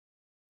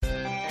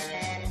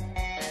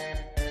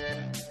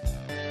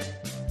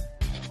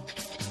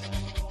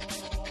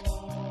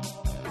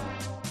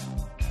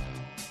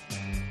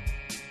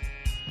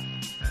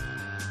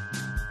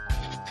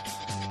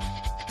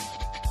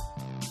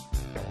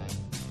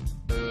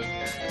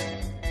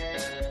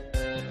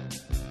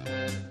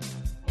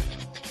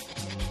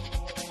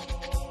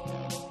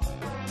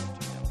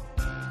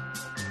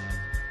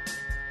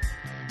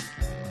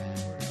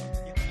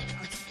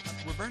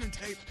burning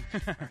tape.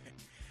 All right.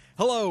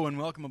 Hello and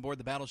welcome aboard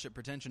the Battleship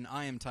Pretension.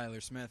 I am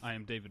Tyler Smith. I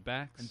am David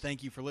Bax. And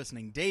thank you for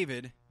listening.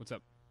 David. What's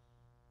up?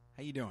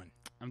 How you doing?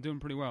 I'm doing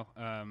pretty well.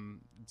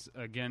 It's,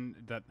 again,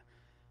 that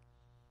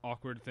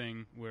awkward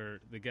thing where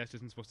the guest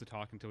isn't supposed to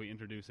talk until we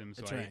introduce him.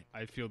 So That's right.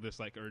 I feel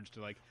this urge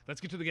to let's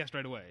get to the guest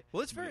right away.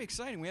 Well, it's very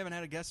exciting. We haven't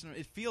had a guest in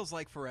it feels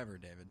like forever,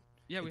 David.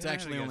 Yeah, it's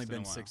actually only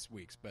been 6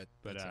 weeks, but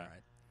that's all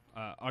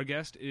right. Our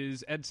guest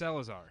is Ed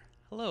Salazar.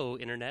 Hello,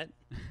 Internet.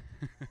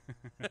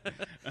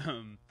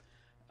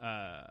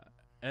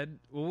 Ed,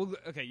 well,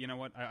 okay, you know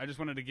what? I just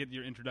wanted to get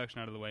your introduction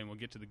out of the way, and we'll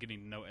get to the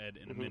getting to know Ed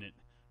in a minute.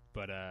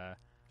 But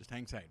just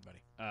hang tight,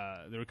 buddy.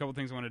 There were a couple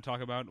things I wanted to talk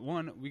about.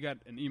 One, we got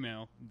an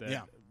email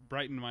that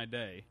brightened my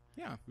day.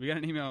 Yeah. We got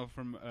an email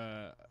from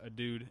a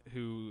dude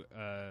who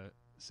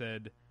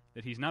said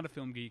that he's not a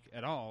film geek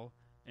at all,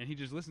 and he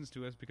just listens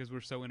to us because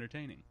we're so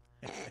entertaining.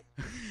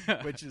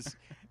 Which is,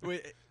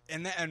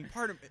 and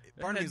part of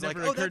me is like,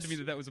 never occurred to me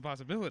that was a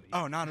possibility.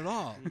 Oh, not at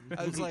all.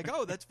 I was like,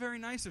 oh, that's very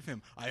nice of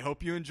him. I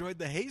hope you enjoyed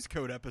the Hays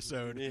Code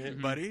episode,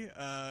 buddy.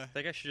 I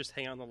think I should just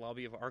hang out in the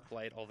lobby of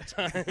ArcLight all the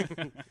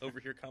time,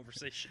 overhear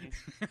conversations.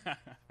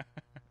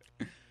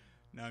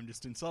 No, I'm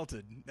just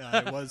insulted.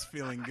 I was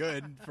feeling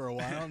good for a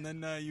while, and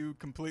then you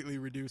completely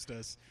reduced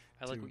us.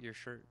 I like your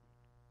shirt.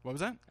 What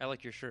was that? I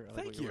like your shirt. I like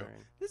Thank what you're you.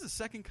 wearing. This is the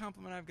second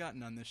compliment I've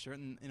gotten on this shirt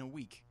in a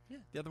week. Yeah.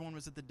 The other one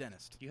was at the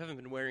dentist. You haven't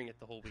been wearing it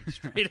the whole week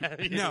straight, have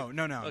you? No.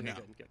 Okay, no.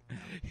 good.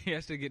 He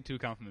has to get 2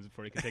 compliments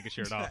before he can take his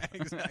shirt off.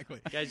 Exactly.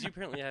 Guys, you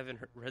apparently haven't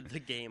read the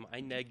game.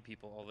 I neg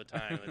people all the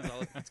time.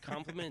 It's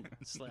compliment,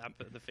 slap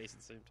at the face at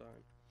the same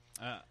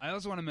time. I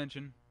also want to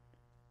mention,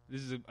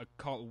 this is a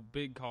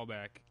big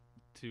callback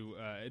to,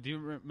 do you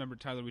remember,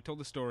 Tyler, we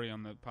told the story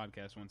on the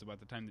podcast once about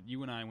the time that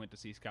you and I went to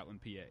see Scotland,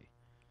 PA.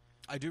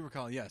 I do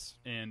recall, yes.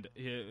 And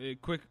a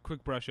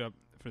quick brush up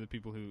for the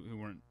people who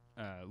weren't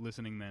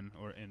listening then,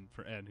 and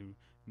for Ed, who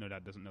no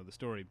doubt doesn't know the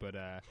story. But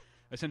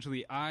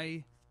essentially,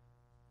 I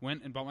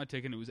went and bought my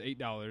ticket, and it was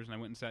 $8, and I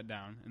went and sat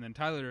down. And then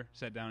Tyler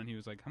sat down, and he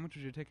was like, "How much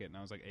was your ticket?" And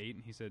I was like, $8.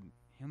 And he said,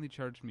 "He only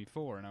charged me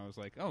 $4." And I was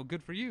like, "Oh,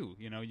 good for you.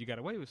 You know, you got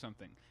away with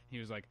something." He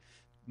was like,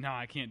 "No,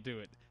 I can't do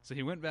it." So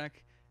he went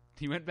back.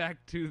 He went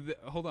back to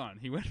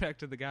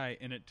the guy,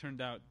 and it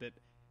turned out that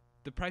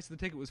the price of the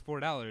ticket was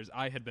 $4.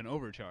 I had been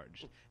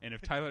overcharged, and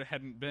if Tyler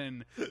hadn't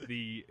been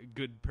the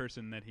good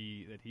person that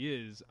he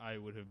is, I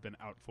would have been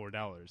out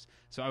 $4.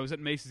 So I was at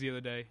Macy's the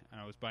other day,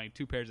 and I was buying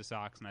 2 pairs of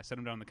socks, and I set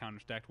them down on the counter,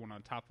 stacked one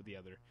on top of the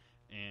other,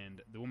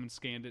 and the woman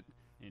scanned it,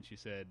 and she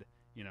said,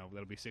 "You know,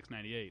 that'll be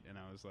 $6.98," and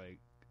I was like,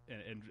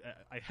 and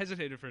I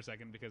hesitated for a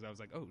second because I was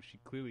like, oh, she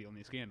clearly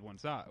only scanned one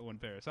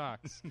pair of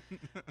socks,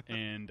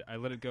 and I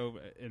let it go,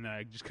 and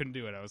I just couldn't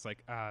do it. I was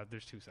like,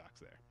 there's 2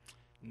 socks there.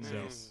 Nice.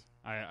 So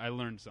I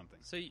learned something.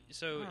 So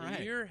right.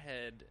 in your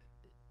head,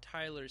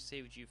 Tyler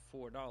saved you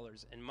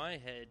 $4. In my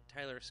head,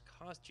 Tyler's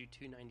cost you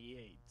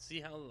 $2.98.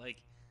 See how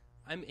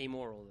I'm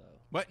amoral though.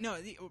 But no,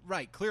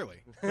 right?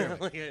 Clearly.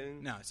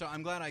 No. So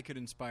I'm glad I could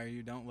inspire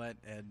you. Don't let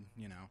Ed,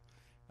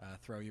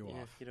 throw you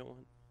off. If you don't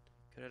want,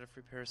 could have had a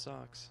free pair of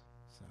socks.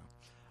 So,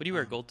 what do you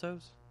wear? Gold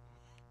toes?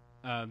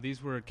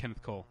 These were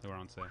Kenneth Cole. They were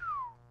on sale.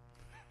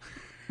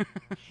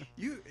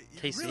 You're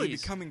KC's. really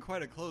becoming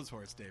quite a clothes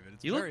horse, David.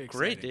 It's You very look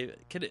great, exciting.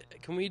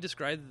 David. Can we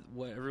describe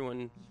what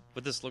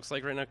this looks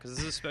like right now? Because this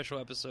is a special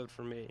episode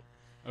for me.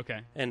 Okay.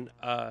 And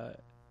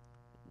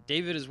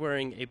David is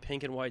wearing a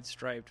pink and white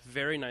striped,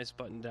 very nice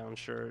button-down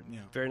shirt,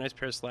 very nice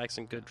pair of slacks,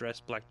 and good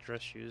black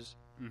dress shoes.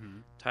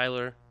 Mm-hmm.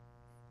 Tyler,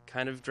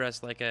 kind of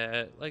dressed like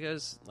a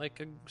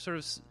sort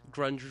of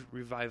grunge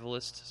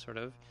revivalist, sort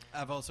of.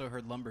 I've also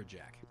heard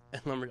lumberjack.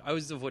 I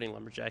was avoiding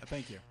lumberjack.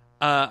 Thank you.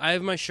 I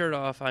have my shirt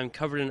off. I'm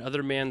covered in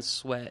other man's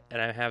sweat, and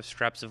I have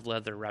straps of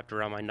leather wrapped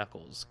around my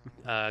knuckles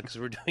because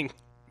we're doing.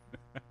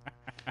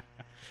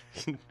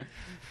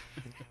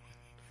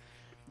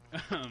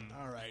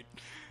 All right.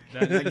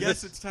 I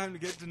guess it's time to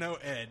get to know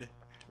Ed.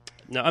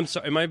 No, I'm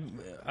sorry.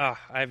 I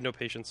have no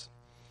patience.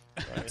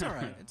 It's all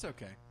right. It's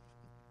okay.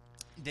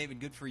 David,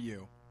 good for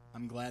you.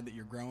 I'm glad that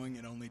you're growing.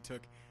 It only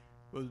took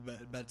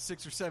about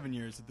 6 or 7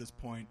 years at this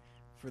point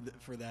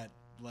for that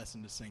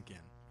lesson to sink in.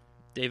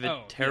 David,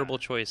 terrible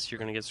choice. You're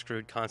going to get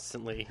screwed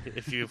constantly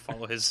if you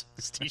follow his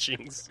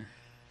teachings.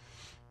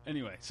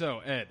 Anyway, so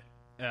Ed.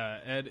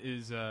 Ed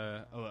is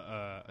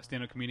a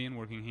stand-up comedian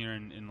working here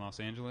in Los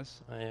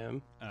Angeles. I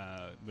am.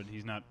 But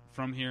he's not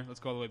from here.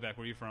 Let's go all the way back.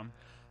 Where are you from?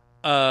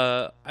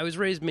 I was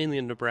raised mainly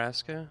in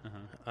Nebraska,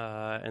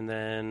 and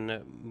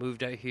then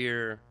moved out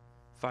here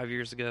 5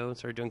 years ago and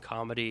started doing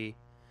comedy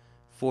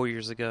 4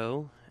 years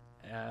ago.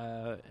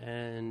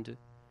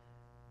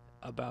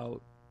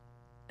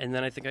 And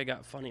then I think I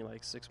got funny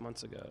 6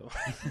 months ago.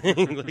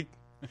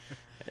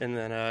 And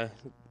then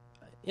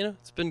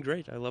it's been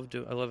great. I love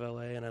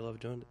LA and I love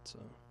doing it. So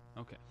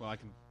okay, well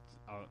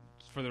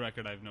for the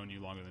record, I've known you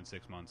longer than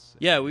 6 months.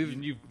 Yeah,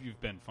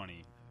 you've been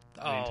funny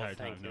the entire time.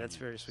 Thank you. That's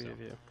very sweet of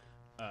you.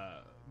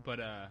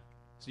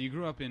 So you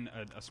grew up in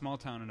a small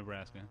town in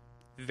Nebraska.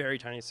 Very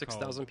tiny,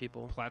 6,000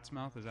 people.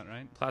 Plattsmouth, is that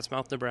right?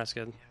 Plattsmouth,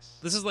 Nebraska. Yes.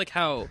 This is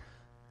how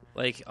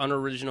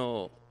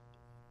unoriginal,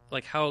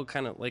 how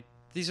kind of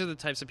these are the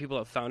types of people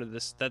that founded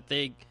this, that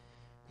they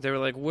were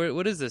like,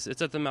 what is this?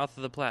 It's at the mouth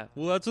of the Platte.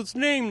 Well, that's its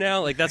name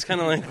now. Like, that's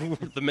kind of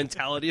like the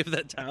mentality of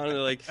that town. And they're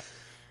like,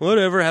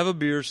 whatever, have a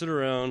beer, sit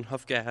around,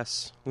 huff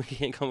gas. We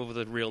can't come up with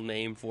a real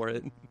name for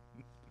it.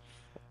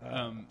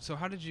 So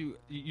how did you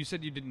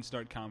said you didn't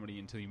start comedy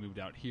until you moved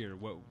out here.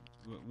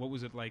 What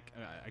was it like?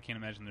 I can't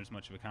imagine there's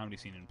much of a comedy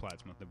scene in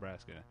Plattsmouth,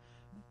 Nebraska.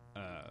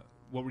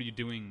 What were you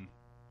doing?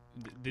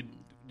 Did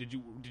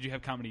you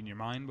have comedy in your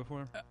mind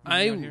before?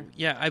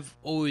 I've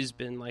always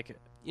been like,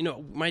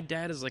 my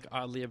dad is like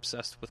oddly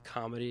obsessed with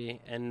comedy,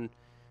 and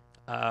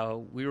I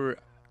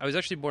was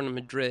actually born in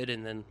Madrid,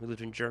 and then we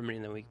lived in Germany,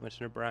 and then we went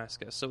to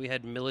Nebraska. So we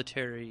had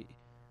military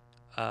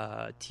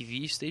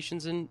TV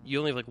stations, and you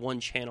only have like one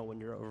channel when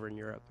you're over in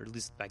Europe, or at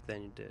least back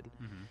then you did.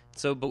 Mm-hmm.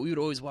 So, but we would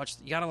always watch.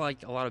 You gotta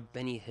like a lot of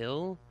Benny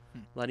Hill,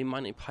 a lot of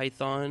Monty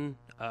Python,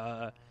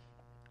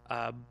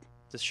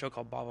 this show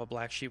called Baba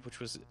Black Sheep, which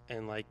was,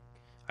 and like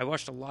I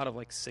watched a lot of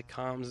like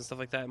sitcoms and stuff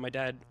like that. And my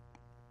dad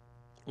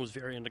was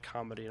very into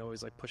comedy and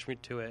always like pushed me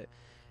to it.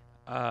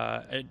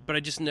 But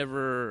I just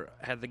never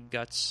had the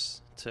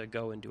guts to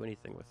go and do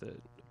anything with it.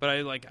 But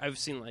I've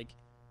seen like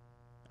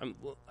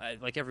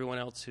everyone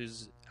else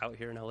who's out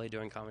here in LA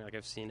doing comedy. Like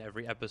I've seen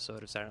every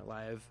episode of Saturday Night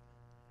Live,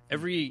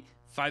 every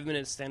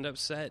 5-minute stand-up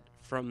set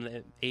from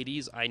the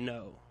 80s. I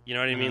know, you know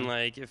what I mean?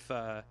 Like if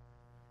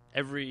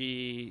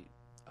every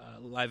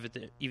live at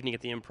the evening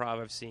at the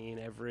Improv I've seen,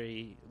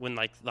 when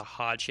like the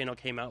Ha channel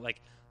came out, like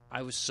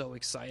I was so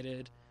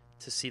excited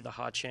to see the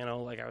Ha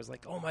channel. Like I was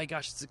like, oh my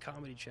gosh, it's a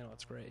comedy channel.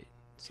 It's great.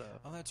 So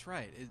that's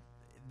right.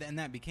 And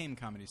that became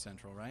Comedy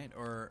Central, right?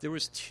 Or there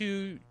was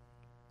 2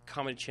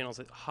 comedy channels,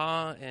 like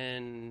Ha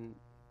and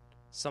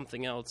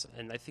something else,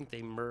 and I think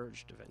they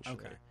merged eventually.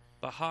 Okay.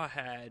 But Ha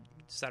had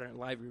Saturday Night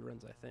Live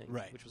reruns, I think,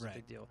 which was a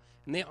big deal.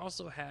 And they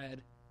also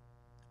had,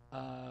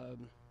 I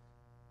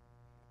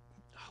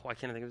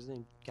can't think of his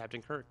name,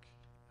 Captain Kirk.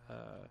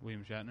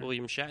 William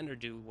Shatner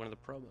do one of the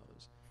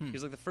promos. He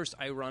was like the first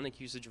ironic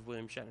usage of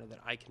William Shatner that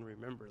I can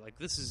remember. Like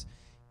this is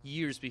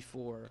years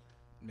before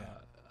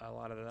a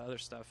lot of the other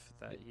stuff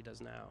that he does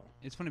now.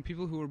 It's funny,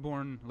 people who were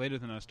born later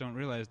than us don't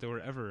realize there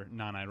were ever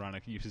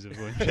non-ironic uses of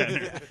William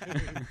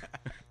Shatner.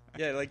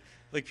 Yeah,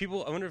 like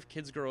people, I wonder if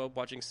kids grow up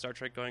watching Star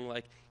Trek going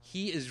like,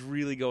 he is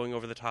really going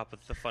over the top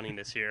with the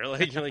funniness here.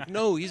 Like, you're like,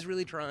 no, he's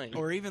really trying.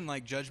 Or even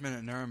like Judgment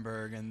at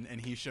Nuremberg, and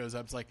he shows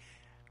up, it's like,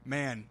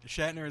 man,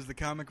 Shatner is the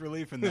comic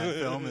relief in that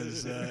film.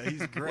 He's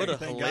great. What a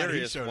Thank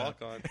hilarious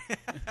walk-on.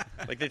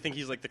 Like, they think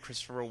he's like the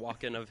Christopher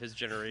Walken of his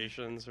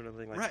generation, sort of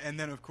thing. Like, right, and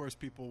then, of course,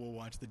 people will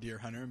watch The Deer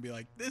Hunter and be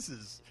like, this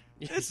is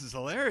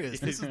hilarious.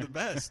 This is the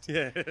best.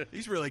 Yeah.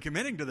 He's really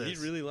committing to this. He's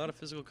really a lot of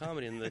physical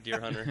comedy in The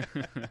Deer Hunter.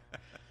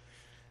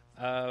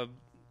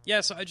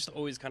 So I just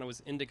always kind of was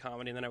into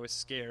comedy, and then I was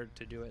scared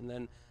to do it. And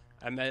then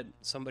I met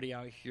somebody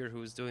out here who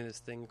was doing this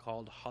thing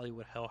called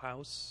Hollywood Hell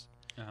House.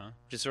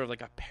 Which is sort of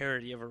like a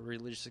parody of a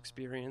religious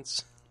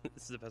experience.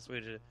 This is the best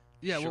way to...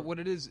 Yeah, well, what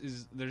it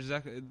is there's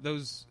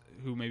those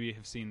who maybe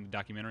have seen the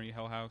documentary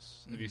Hell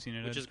House. Have you seen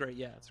it, Ed? Which is great,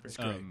 yeah. It's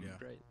great.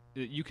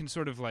 Great. You can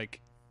sort of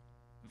like,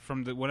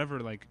 from the whatever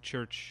like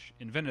church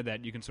invented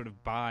that, you can sort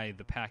of buy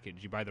the package.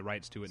 You buy the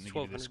rights to it and they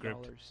give you the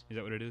script. Is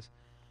that what it is?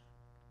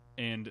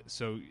 And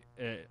so,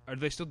 are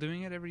they still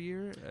doing it every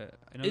year?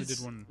 I know they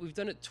did one. We've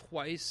done it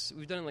twice.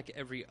 We've done it like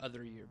every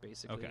other year,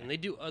 basically. Okay. And they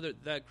do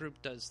that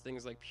group does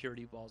things like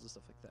purity balls and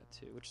stuff like that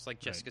too, which is like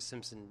Jessica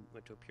Simpson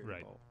went to a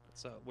purity ball.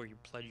 It's where you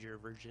pledge your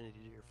virginity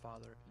to your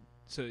father.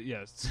 So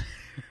yes,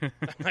 I'm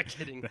not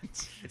kidding.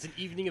 It's an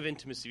evening of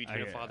intimacy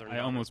between a father and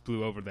daughter. I almost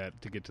blew over that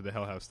to get to the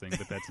Hell House thing,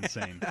 but that's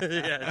insane.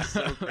 Yeah, it's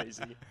so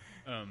crazy.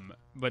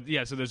 But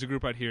yeah, so there's a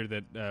group out here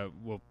that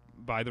will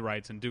buy the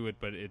rights and do it,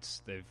 but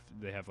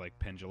they have like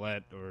Penn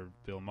Jillette or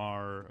Bill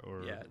Maher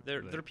or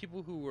there are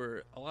people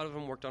who a lot of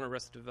them worked on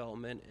Arrested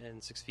Development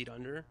and 6 Feet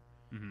Under,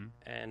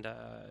 and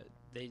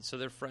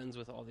they're friends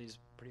with all these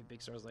pretty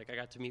big stars. Like I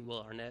got to meet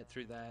Will Arnett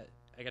through that.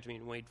 I got to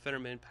meet Wade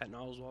Fetterman, Patton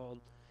Oswalt,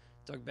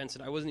 Doug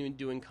Benson. I wasn't even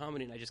doing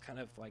comedy, and I just kind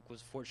of like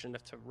was fortunate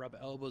enough to rub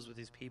elbows with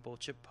these people.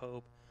 Chip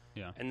Pope,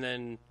 and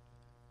then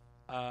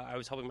I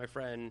was helping my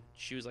friend.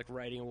 She was like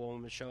writing a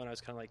one-woman show, and I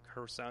was kind of like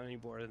her sounding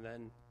board. And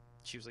then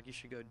she was like, "You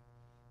should go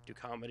do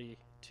comedy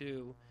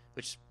too,"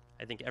 which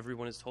I think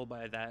everyone is told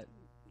by that.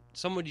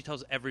 Somebody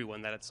tells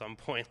everyone that at some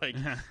point. Like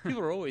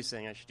people are always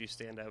saying I should do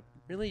stand-up.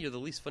 Really, you're the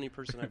least funny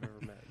person I've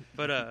ever met.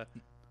 But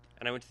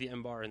and I went to the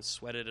M Bar and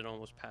sweated and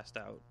almost passed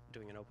out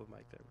doing an open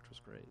mic there, which was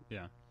great.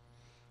 Yeah.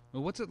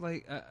 Well, what's it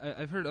like?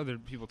 I've heard other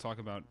people talk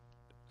about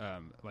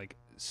like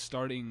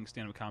starting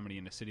stand-up comedy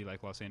in a city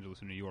like Los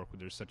Angeles or New York, where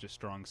there's such a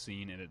strong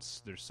scene and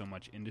there's so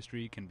much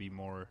industry, can be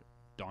more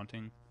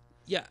daunting.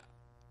 Yeah.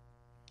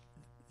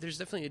 There's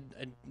definitely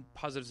a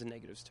positives and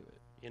negatives to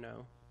it, you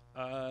know?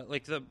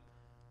 Like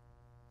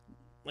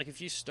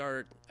if you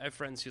start, I have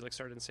friends who like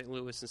started in St.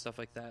 Louis and stuff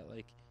like that,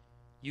 like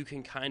you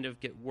can kind of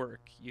get work.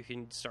 You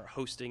can start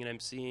hosting and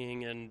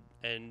emceeing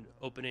and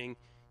opening.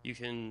 You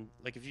can,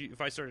 like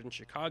if I started in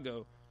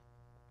Chicago,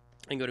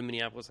 I can go to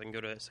Minneapolis, I can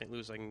go to St.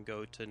 Louis, I can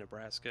go to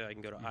Nebraska, I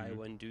can go to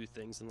Iowa and do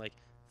things, and like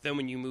then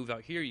when you move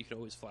out here, you can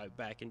always fly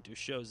back and do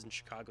shows in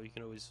Chicago. You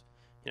can always,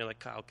 like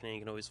Kyle Kinane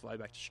can always fly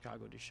back to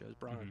Chicago and do shows.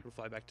 Brian can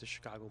fly back to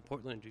Chicago and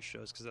Portland and do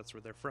shows because that's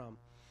where they're from.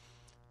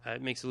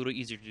 It makes it a little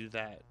easier to do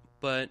that.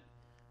 But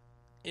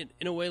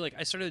in a way, like,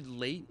 I started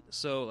late,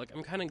 so like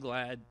I'm kind of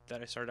glad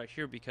that I started out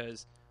here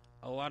because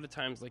a lot of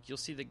times, like, you'll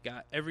see the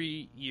guy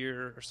every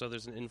year or so.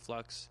 There's an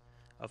influx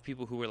of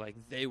people who were like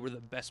they were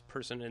the best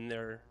person in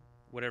their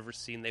whatever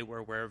scene they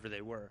were, wherever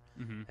they were,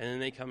 and then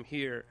they come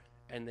here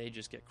and they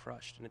just get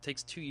crushed. And it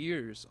takes 2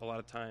 years a lot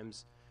of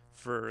times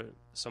for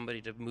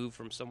somebody to move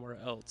from somewhere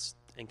else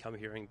and come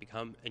here and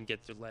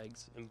get their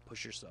legs and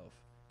push yourself,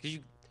 because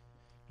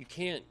you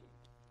can't.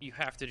 You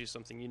have to do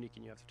something unique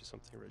and you have to do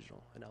something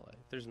original in LA.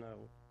 There's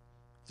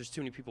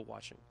too many people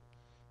watching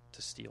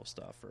to steal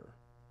stuff, or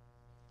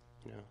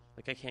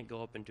like I can't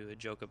go up and do a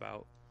joke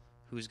about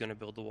who's going to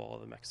build the wall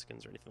of the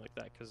Mexicans or anything like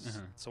that,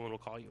 because someone will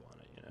call you on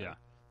it. Yeah,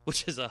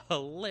 which is a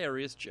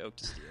hilarious joke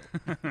to steal.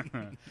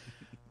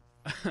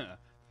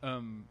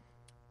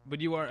 But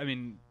you are. I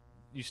mean,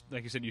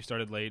 like you said, you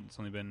started late. It's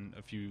only been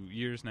a few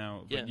years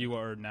now, but you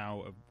are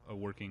now a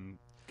working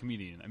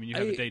comedian. I mean, you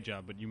have a day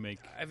job, but you make.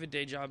 I have a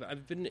day job.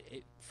 I've been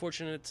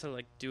fortunate to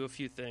like do a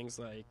few things,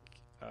 like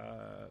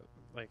I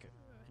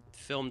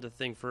filmed a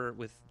thing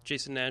with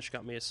Jason Nash.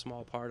 Got me a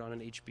small part on an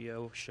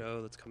HBO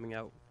show that's coming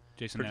out.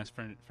 Jason Nash,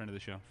 friend of the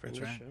show. Friend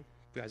of the show.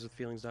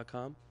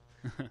 Guyswithfeelings.com.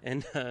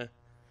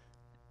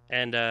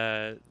 and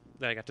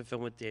I got to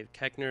film with Dave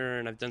Koechner,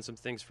 and I've done some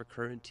things for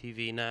Current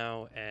TV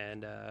now,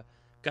 and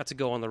got to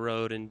go on the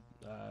road and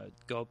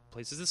go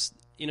places. This,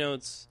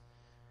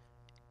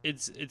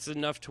 it's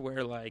enough to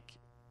where, like,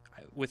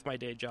 with my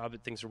day job,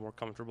 things are more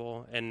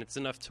comfortable, and it's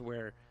enough to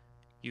where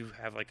you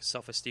have like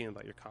self-esteem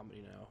about your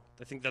comedy now.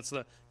 I think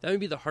that would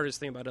be the hardest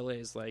thing about LA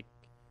is, like,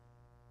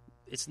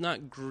 it's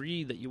not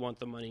greed that you want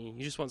the money.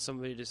 You just want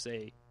somebody to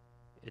say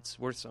it's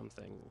worth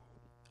something.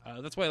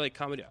 That's why I like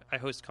comedy. I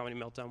host Comedy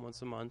Meltdown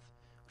once a month,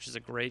 which is a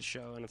great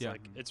show, and it's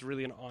it's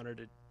really an honor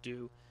to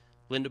do.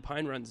 Linda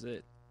Pine runs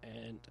it,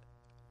 and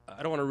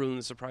I don't want to ruin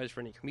the surprise for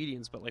any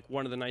comedians, but like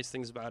one of the nice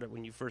things about it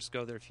when you first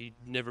go there, if you've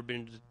never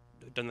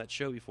done that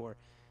show before,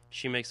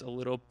 she makes a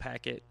little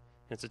packet,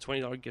 and it's a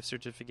 $20 gift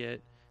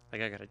certificate.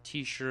 Like, I got a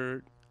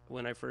T-shirt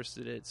when I first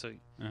did it, so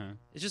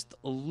it's just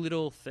a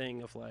little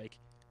thing of like,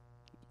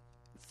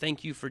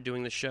 thank you for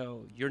doing the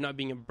show. You're not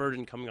being a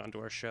burden coming onto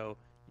our show.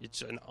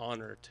 It's an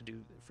honor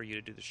for you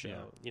to do the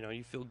show. Yeah.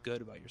 You feel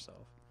good about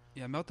yourself.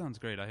 Yeah, Meltdown's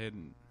great. I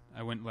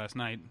went last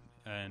night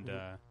and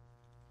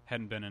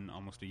hadn't been in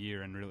almost a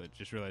year, and really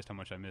just realized how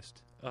much I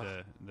missed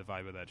the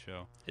vibe of that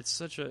show. It's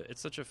such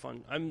a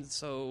fun. I'm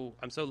so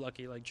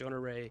lucky. Like, Jonah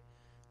Ray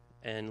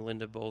and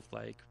Linda both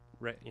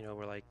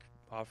were like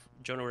off.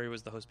 Jonah Ray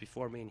was the host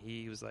before me, and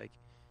he was like,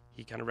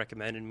 he kind of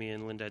recommended me,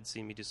 and Linda had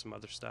seen me do some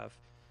other stuff.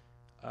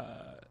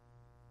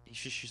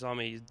 She saw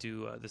me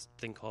do this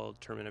thing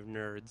called Tournament of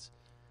Nerds,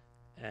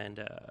 and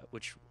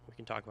which we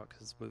can talk about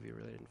because it's movie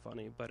related and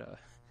funny. But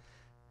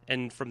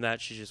and from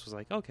that, she just was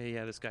like, okay,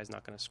 yeah, this guy's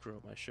not going to screw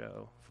up my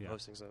show for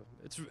hosting. So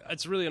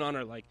it's really an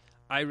honor. Like,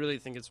 I really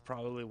think it's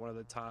probably one of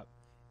the top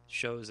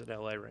shows in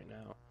LA right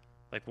now.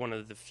 Like, one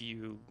of the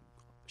few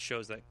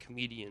shows that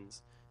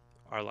comedians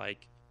are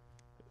like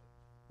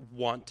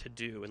want to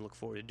do and look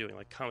forward to doing.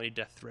 Like Comedy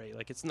Death Ray.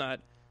 Like, it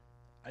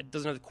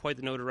doesn't have quite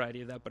the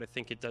notoriety of that, but I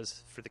think it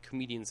does for the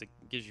comedians. It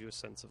gives you a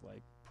sense of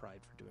like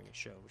pride for doing a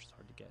show, which is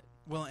hard to get.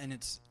 Well,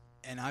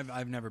 and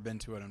I've never been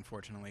to it,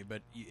 unfortunately,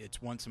 but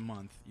it's once a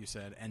month, you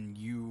said, and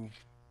you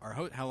are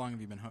how long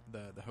have you been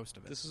the host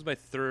of it? This is my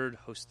third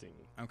hosting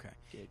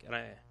gig, and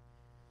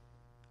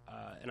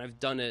I've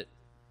done it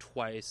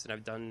twice, and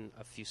I've done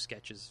a few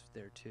sketches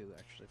there too,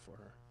 actually, for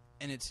her.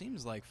 And it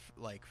seems like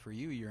for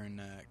you, you're in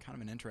kind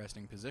of an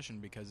interesting position,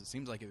 because it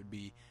seems like it would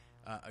be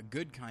a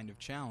good kind of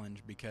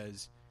challenge,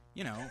 because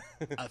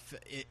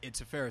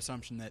it's a fair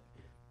assumption that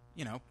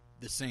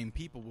the same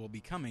people will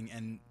be coming,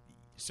 and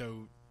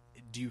so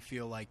do you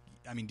feel like,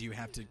 do you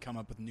have to come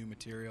up with new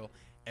material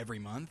every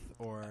month,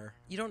 or?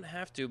 You don't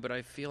have to, but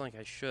I feel like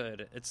I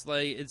should. It's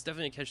like, it's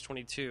definitely a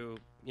catch-22,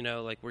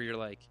 like where you're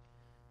like,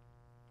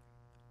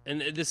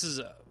 and this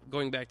is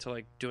going back to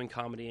like doing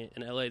comedy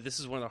in LA. This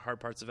is one of the hard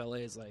parts of LA,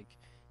 is like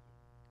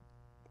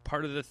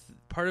part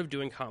of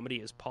doing comedy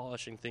is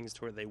polishing things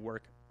to where they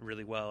work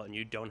really well and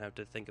you don't have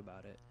to think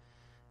about it.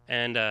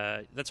 And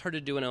that's hard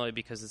to do in LA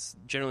because it's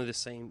generally the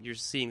same. You're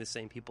seeing the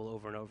same people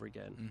over and over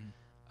again.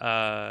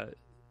 Mm-hmm.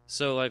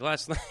 So like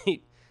last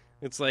night,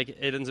 it's like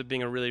it ends up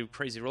being a really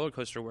crazy roller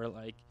coaster where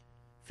like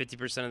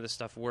 50% of the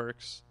stuff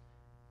works,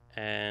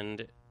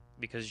 and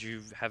because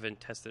you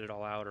haven't tested it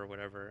all out or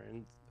whatever,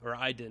 or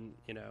I didn't,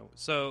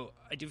 So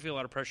I do feel a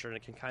lot of pressure, and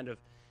it can kind of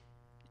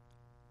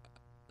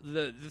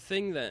the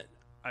thing that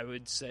I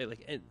would say,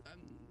 like,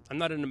 I'm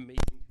not an amazing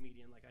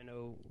comedian, like I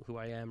know who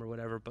I am or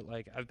whatever, but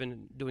like I've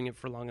been doing it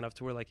for long enough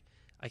to where like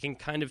I can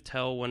kind of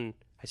tell when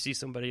I see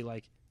somebody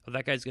like, oh,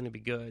 that guy's going to be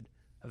good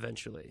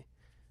eventually.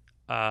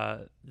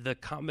 The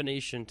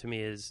combination to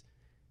me is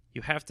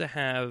you have to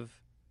have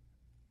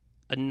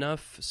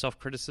enough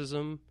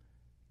self-criticism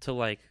to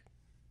like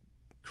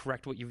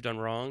correct what you've done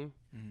wrong,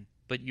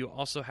 but you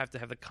also have to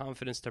have the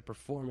confidence to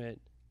perform it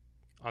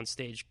on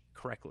stage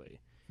correctly.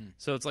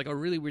 So it's like a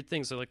really weird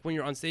thing. So like when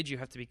you're on stage, you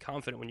have to be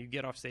confident. When you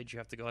get off stage, you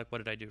have to go like, what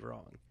did I do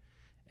wrong?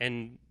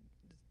 And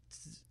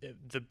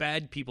the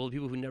bad people, the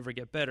people who never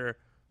get better,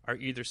 are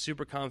either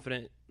super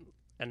confident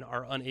and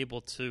are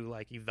unable to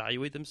like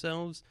evaluate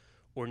themselves,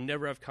 or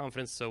never have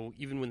confidence. So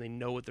even when they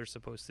know what they're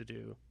supposed to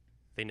do,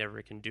 they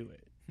never can do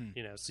it.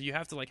 You know, so you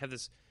have to like have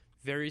this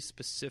very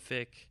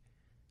specific,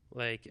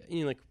 like,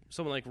 you know, like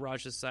someone like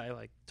Raj Desai,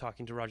 like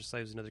talking to Raj Desai,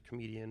 who's another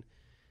comedian.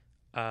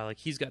 Like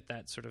he's got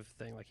that sort of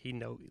thing. Like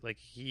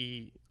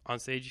he on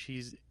stage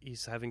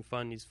he's having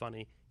fun, he's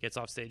funny. Gets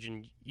off stage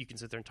and you can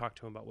sit there and talk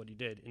to him about what he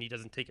did, and he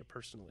doesn't take it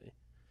personally.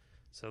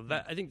 So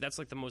that I think that's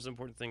like the most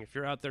important thing. If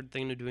you're out there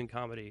thinking of doing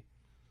comedy,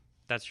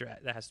 that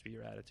has to be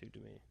your attitude to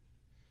me.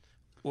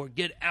 Or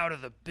get out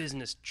of the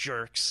business,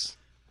 jerks.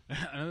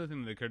 Another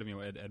thing that occurred to me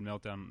at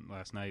Meltdown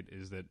last night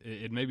is that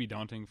it may be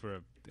daunting for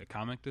a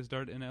comic to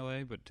start in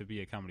LA, but to be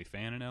a comedy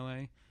fan in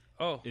LA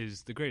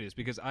is the greatest,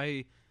 because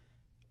I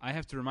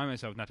have to remind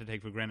myself not to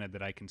take for granted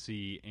that I can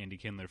see Andy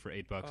Kindler for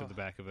 $8 at the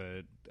back of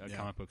a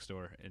comic book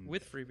store, and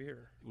with free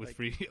beer, with like,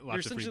 free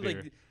lots of free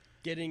beer. Like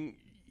getting,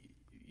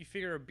 you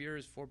figure a beer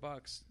is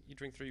 $4. You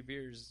drink 3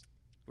 beers,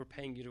 we're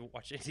paying you to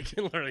watch Andy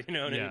Kindler. You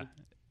know what I mean?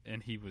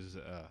 And he was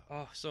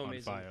so on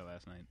amazing. fire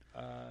last night.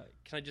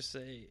 Can I just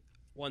say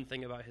one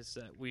thing about his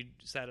set? We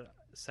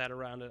sat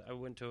around. I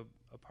went to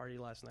a party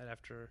last night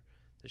after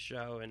the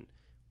show, and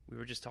we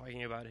were just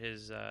talking about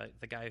his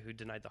the guy who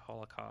denied the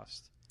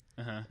Holocaust.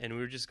 And we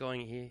were just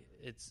going.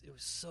 It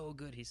was so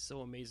good. He's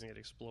so amazing at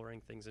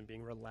exploring things and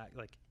being relaxed.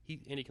 Like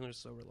Andy Kindler's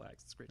so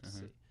relaxed. It's great to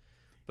see.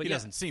 But he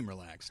doesn't seem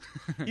relaxed.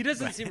 He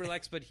doesn't seem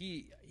relaxed, but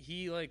he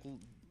like,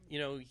 you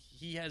know,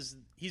 he's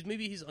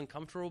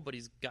uncomfortable, but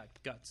he's got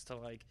guts to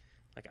like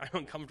I'm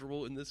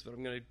uncomfortable in this, but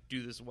I'm gonna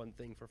do this one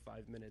thing for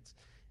 5 minutes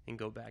and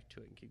go back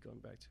to it and keep going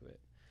back to it.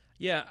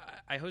 Yeah,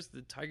 I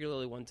hosted Tiger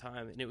Lily one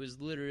time, and it was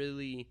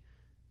literally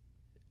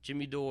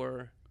Jimmy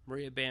Dore,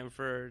 Maria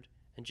Bamford,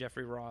 and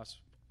Jeffrey Ross,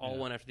 all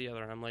one after the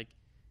other. And I'm like,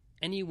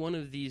 any one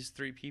of these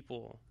 3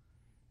 people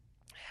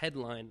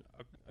headline,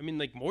 I mean,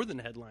 like more than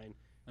headline.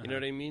 You know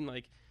what I mean?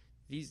 Like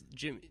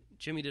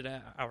Jimmy did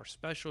our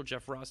special.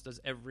 Jeff Ross does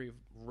every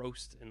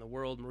roast in the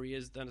world.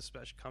 Maria's done a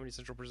special. Comedy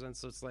Central presents.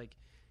 So it's like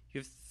you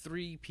have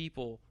 3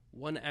 people,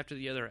 one after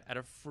the other, at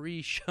a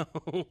free show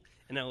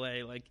in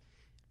LA. Like,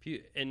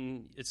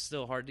 and it's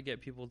still hard to get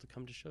people to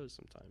come to shows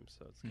sometimes.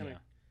 So it's kind of,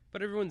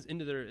 but everyone's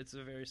into it's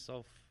a very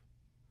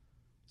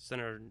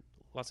self-centered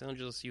Los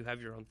Angeles. You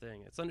have your own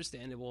thing. It's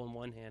understandable on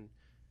one hand.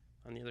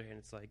 On the other hand,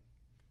 it's like,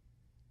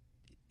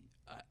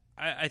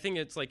 I think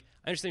it's like,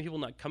 I understand people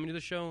not coming to the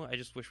show. I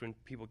just wish when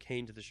people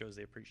came to the shows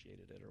they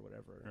appreciated it or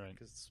whatever. Right.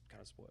 Because it's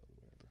kind of spoiled.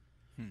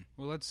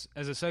 Well, let's,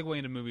 as a segue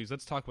into movies,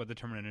 let's talk about the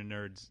Tournament of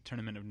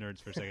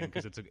Nerds for a second,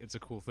 because it's a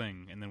cool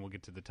thing, and then we'll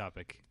get to the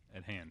topic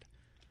at hand.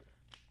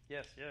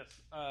 Yes.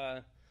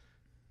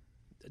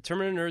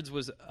 Tournament of Nerds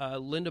was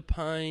Linda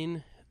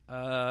Pine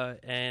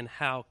and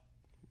Hal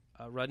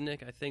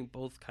Rudnick, I think,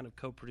 both kind of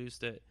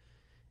co-produced it.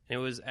 And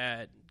it was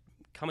at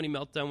Comedy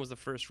Meltdown was the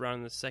first round,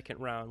 and the second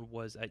round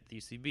was at the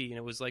UCB, and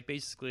it was like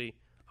basically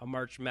a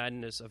March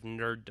Madness of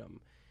nerddom,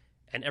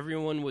 and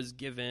everyone was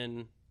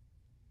given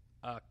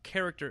a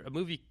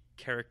movie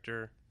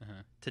character,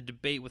 to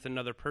debate with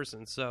another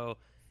person. So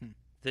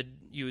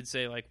you would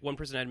say like one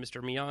person had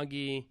Mr.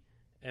 Miyagi,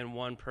 and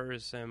one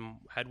person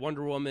had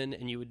Wonder Woman,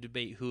 and you would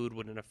debate who would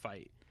win in a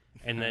fight.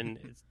 And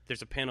then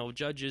there's a panel of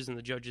judges, and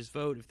the judges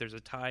vote. If there's a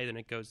tie, then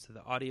it goes to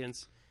the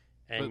audience.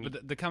 And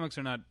but the comics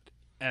are not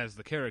as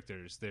the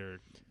characters. There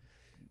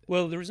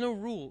was no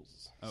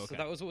rules. Oh, okay. So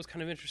that was what was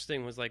kind of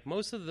interesting, was like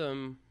most of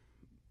them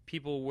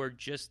people were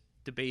just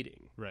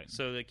debating. Right.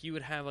 So like you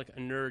would have like a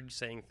nerd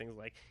saying things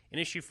like, in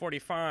issue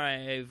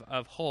 45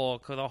 of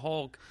Hulk, the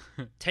Hulk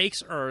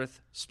takes Earth,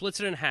 splits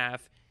it in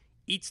half,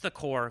 eats the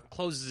core,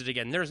 closes it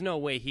again. There's no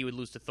way he would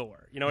lose to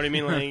Thor. You know what I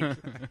mean? Like,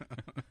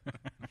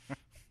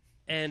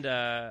 and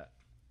I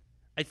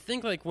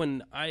think like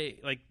when I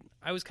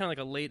was kind of like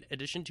a late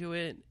addition to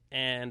it,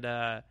 and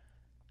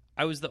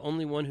I was the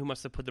only one who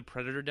must have put The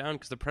Predator down,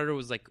 because The Predator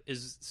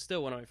is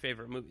still one of my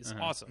favorite movies. It's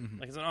awesome.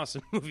 Like, it's an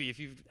awesome movie. If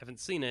you haven't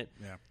seen it,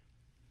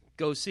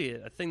 go see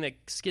it. A thing that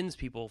skins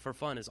people for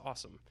fun is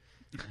awesome.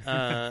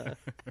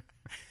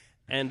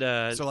 And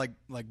so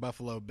like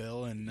Buffalo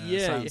Bill and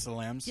Silence of the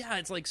Lambs. Yeah,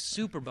 it's like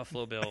super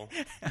Buffalo Bill.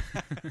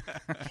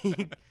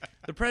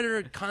 The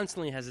Predator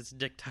constantly has its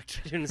dick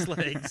tucked between its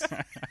legs.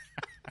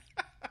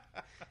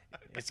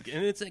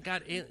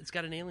 It's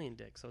got an alien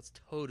dick, so it's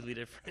totally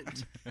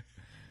different.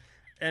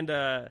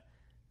 And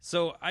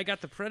so I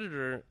got The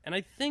Predator, and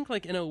I think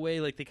like in a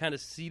way like they kind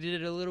of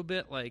seeded it a little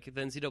bit, like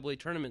the NCAA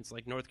tournaments,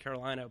 like North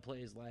Carolina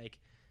plays like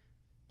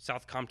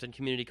South Compton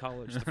Community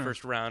College the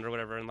first round or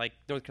whatever, and like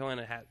North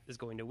Carolina is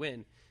going to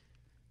win.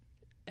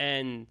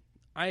 And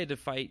I had to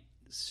fight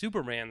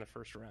Superman the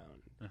first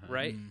round,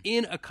 right?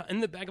 In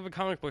the back of a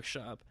comic book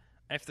shop.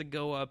 I have to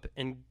go up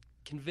and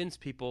convince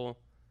people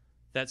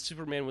that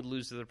Superman would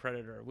lose to the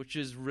Predator, which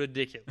is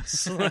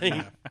ridiculous.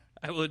 Like,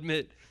 I will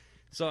admit,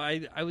 So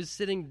I was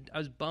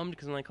bummed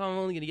because I'm like, oh, I'm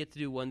only going to get to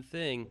do one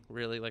thing,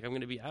 really. Like, I'm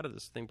going to be out of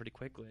this thing pretty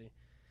quickly.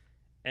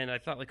 And I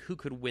thought, like, who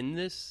could win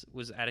this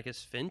was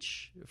Atticus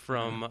Finch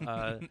from,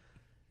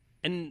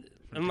 and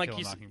like,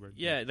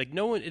 like,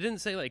 no one, it didn't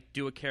say, like,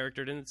 do a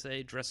character, it didn't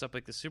say dress up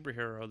like the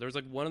superhero. There was,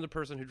 like, one other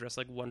person who dressed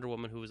like Wonder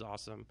Woman who was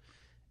awesome.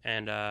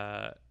 And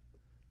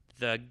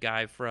the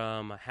guy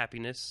from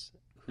Happiness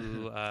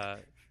who, I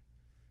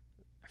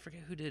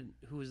forget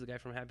who was the guy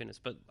from Happiness,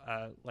 but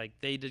like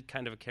they did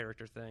kind of a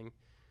character thing.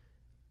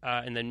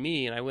 And then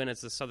me, and I went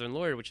as the Southern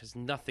lawyer, which has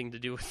nothing to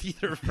do with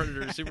either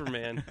Predator or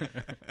Superman.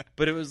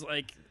 But it was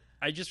like,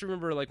 I just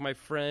remember like my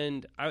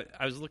friend,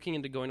 I was looking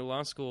into going to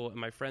law school, and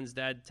my friend's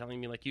dad telling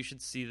me like, you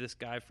should see this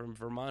guy from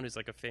Vermont who's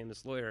like a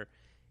famous lawyer,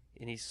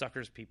 and he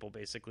suckers people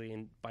basically,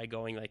 and by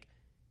going like,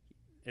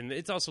 and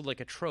it's also like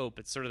a trope.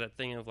 It's sort of that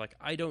thing of like,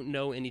 I don't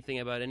know anything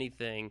about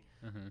anything,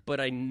 but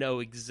I know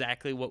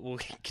exactly what will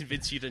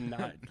convince you to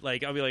not.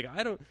 Like, I'll be like,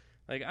 I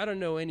don't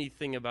know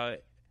anything about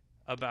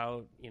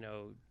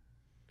Kryptonite.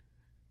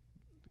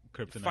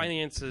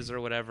 Finances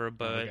or whatever,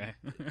 but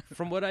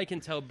from what I can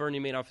tell, Bernie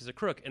Madoff is a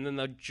crook. And then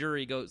the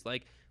jury goes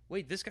like,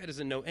 wait, this guy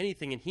doesn't know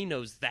anything, and he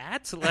knows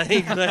that?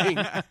 Like,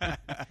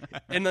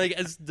 and like,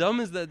 as dumb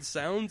as that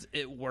sounds,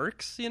 it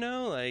works,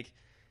 like.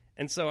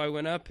 And so I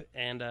went up,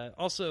 and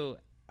also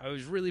I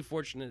was really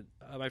fortunate.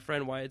 My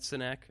friend Wyatt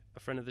Sinek,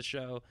 a friend of the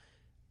show,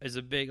 is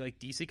a big like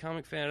DC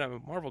comic fan. I'm a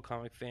Marvel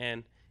comic fan,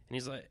 and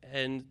he's like,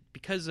 and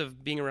because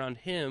of being around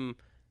him,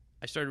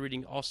 I started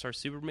reading All-Star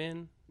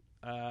Superman,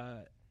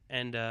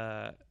 and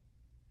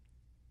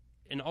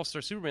in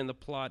All-Star Superman, the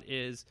plot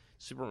is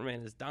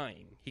Superman is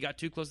dying. He got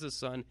too close to the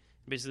sun, and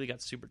basically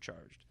got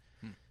supercharged.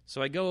 So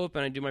I go up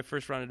and I do my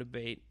first round of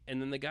debate,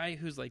 and then the guy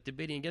who's like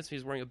debating against me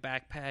is wearing a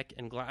backpack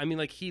and I mean,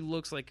 like, he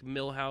looks like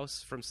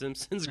Milhouse from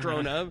Simpsons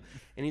grown up,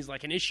 and he's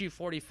like, in issue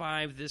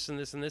 45, this and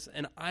this and this,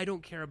 and I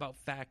don't care about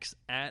facts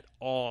at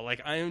all.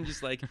 Like, I am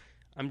just like,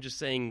 I'm just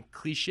saying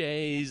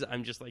cliches.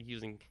 I'm just like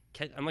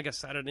I'm like a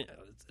Saturday.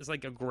 It's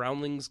like a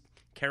Groundlings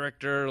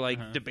character,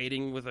 like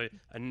debating with a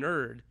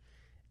nerd,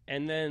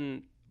 and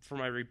then for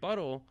my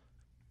rebuttal,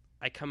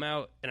 I come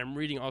out and I'm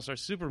reading All-Star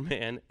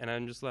Superman, and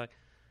I'm just like,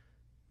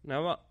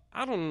 now,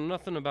 I don't know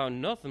nothing about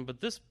nothing,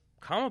 but this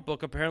comic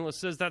book apparently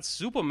says that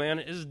Superman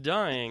is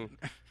dying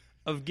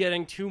of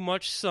getting too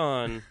much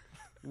sun.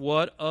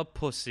 What a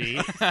pussy.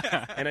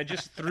 And I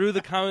just threw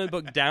the comic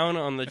book down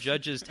on the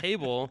judge's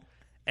table,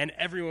 and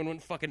everyone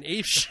went fucking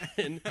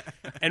apeshit.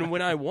 And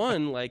when I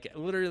won, like,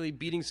 literally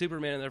beating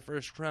Superman in their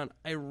first round,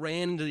 I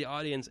ran into the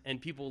audience,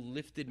 and people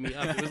lifted me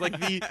up. It was like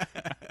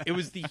it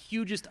was the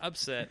hugest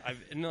upset. I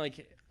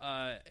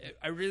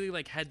really,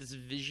 like, had this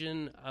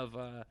vision of,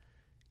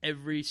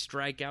 every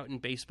strikeout in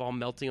baseball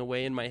melting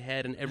away in my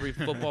head, and every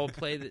football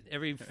play,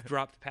 every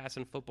dropped pass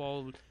in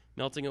football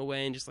melting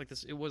away, and just like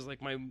this, it was like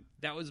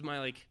that was my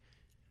like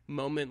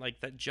moment, like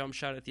that jump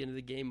shot at the end of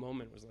the game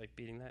moment was like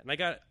beating that. And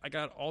I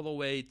got all the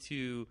way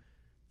to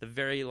the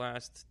very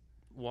last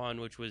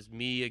one, which was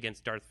me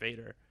against Darth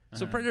Vader.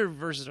 So Predator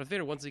versus Darth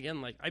Vader, once again,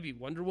 like, I beat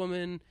Wonder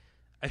Woman.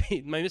 I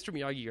mean, my Mr.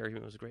 Miyagi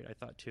argument was great, I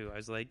thought, too. I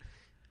was like,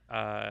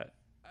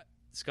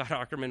 Scott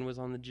Aukerman was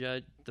on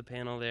the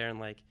panel there, and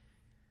like,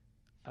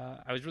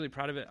 I was really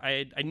proud of it.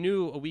 I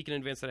knew a week in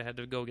advance that I had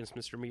to go against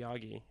Mr.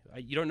 Miyagi.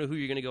 You don't know who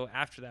you're going to go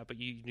after that, but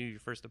you knew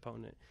your first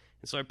opponent.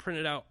 And so I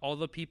printed out all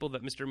the people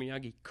that Mr.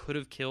 Miyagi could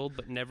have killed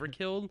but never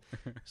killed.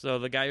 So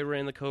the guy who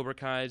ran the Cobra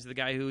Kais, the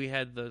guy who he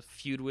had the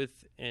feud with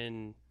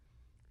in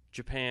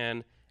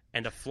Japan,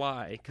 and a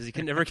fly, because he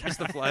could never catch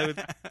the fly with.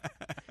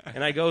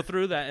 And I go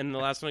through that, and the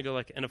last one I go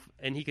like,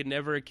 and he could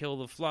never kill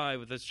the fly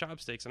with his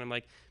chopsticks. And I'm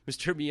like,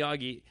 Mr.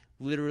 Miyagi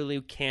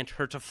literally can't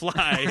hurt a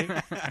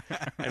fly.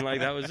 And like,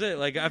 that was it.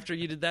 Like, after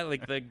you did that,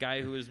 like, the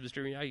guy who was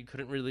Mr. Miyagi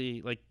couldn't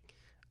really, like,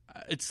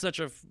 it's such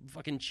a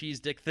fucking cheese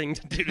dick thing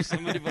to do to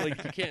somebody, but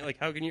like, you can't, like,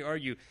 how can you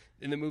argue?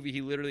 In the movie,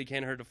 he literally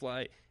can't hurt a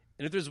fly.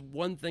 And if there's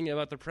one thing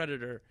about the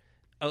Predator,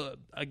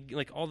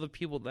 like, all the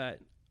people that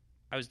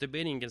I was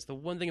debating against, the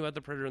one thing about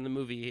the Predator in the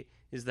movie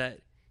is that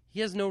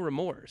he has no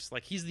remorse.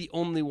 Like, he's the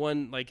only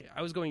one. Like,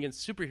 I was going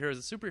against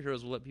superheroes. The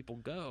superheroes will let people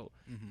go,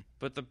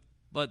 but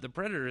the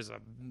Predator is a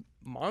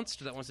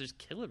monster that wants to just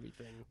kill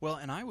everything. Well,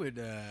 and I would,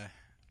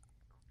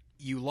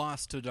 you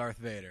lost to Darth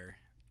Vader.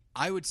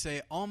 I would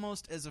say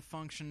almost as a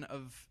function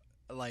of,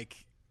 like,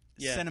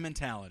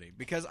 sentimentality,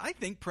 because I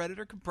think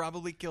Predator could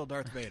probably kill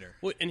Darth Vader.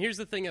 Well, and here's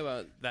the thing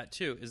about that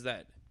too, is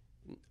that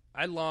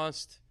I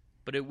lost,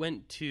 but it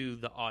went to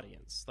the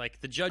audience.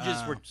 Like, the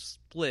judges were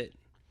split.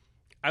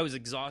 I was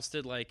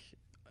exhausted. Like,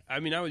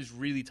 I mean, I was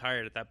really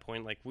tired at that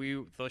point. Like,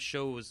 the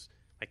show was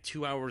like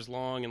 2 hours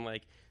long, and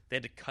like, they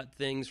had to cut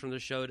things from the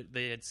show.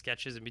 They had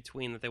sketches in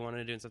between that they wanted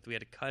to do and stuff. We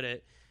had to cut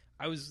it.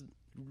 I was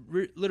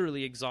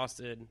literally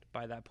exhausted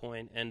by that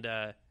point. And,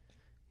 like,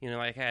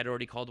 I had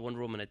already called Wonder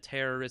Woman a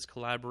terrorist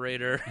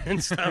collaborator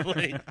and stuff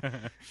like.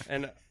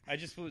 And I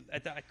just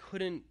I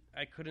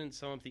couldn't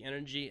sum up the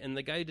energy. And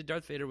the guy who did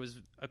Darth Vader was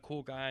a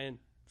cool guy and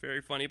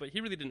very funny, but he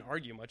really didn't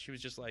argue much. He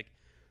was just like,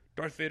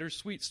 Darth Vader's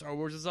sweet. Star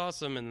Wars is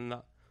awesome. And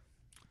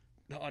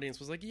the audience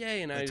was like,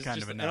 "Yay!" And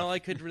and all I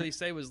could really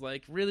say was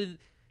like, "Really,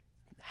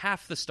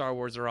 half the Star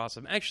Wars are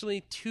awesome.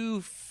 Actually,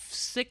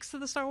 2/6 of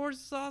the Star Wars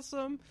is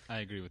awesome." I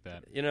agree with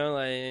that. You know,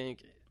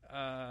 like,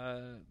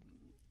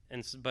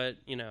 but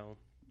you know,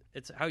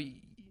 it's how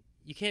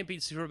you can't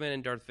beat Superman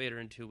and Darth Vader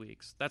in 2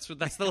 weeks. That's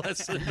the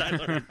lesson I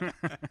learned. You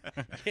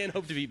can't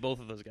hope to beat both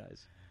of those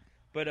guys.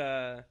 But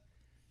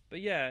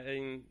yeah, I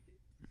mean,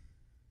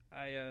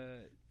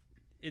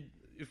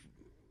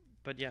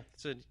 but yeah.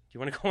 So, do you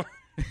want to go on?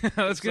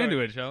 Let's get into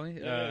it, shall we?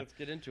 Yeah, let's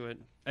get into it.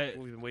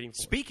 We've been waiting for.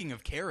 Speaking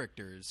of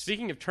characters,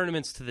 Speaking of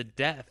tournaments to the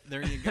death.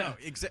 there you go.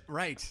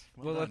 Right.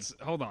 Well, let's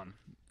hold on.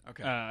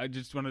 Okay. I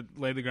just want to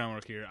lay the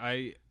groundwork here.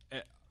 I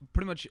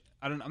pretty much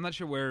I'm not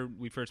sure where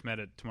we first met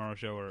at Tomorrow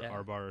Show or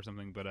our bar or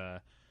something,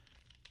 but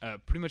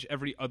pretty much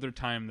every other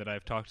time that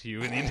I've talked to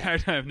you, and the entire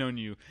time I've known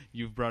you,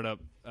 you've brought up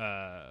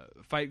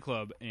Fight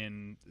Club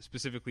and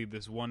specifically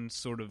this one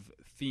sort of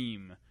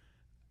theme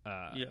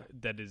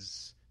that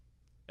is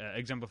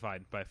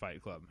exemplified by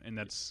Fight Club, and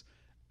that's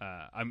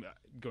I'm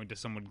going to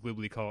somewhat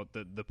glibly call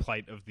it the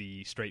plight of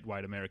the straight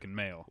white American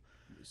male,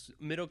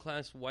 middle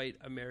class white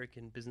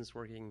American business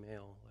working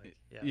male. Like,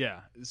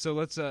 yeah. So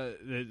let's I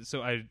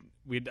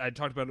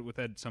talked about it with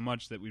Ed so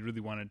much that we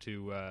really wanted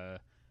to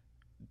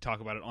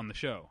talk about it on the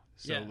show.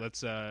 So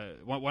let's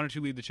why don't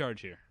you lead the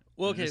charge here?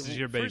 Well, okay, this is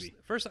your baby.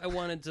 First, I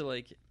wanted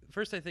to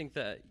First, I think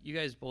that you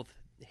guys both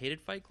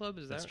hated Fight Club.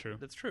 That's true?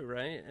 That's true,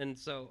 right? And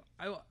so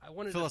I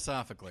wanted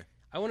philosophically.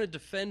 I want to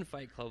defend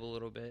Fight Club a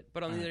little bit,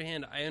 but on the other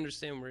hand, I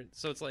understand where.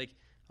 So it's like,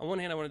 on one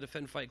hand, I want to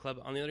defend Fight Club.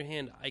 On the other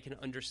hand, I can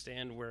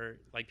understand where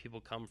like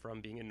people come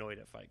from being annoyed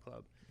at Fight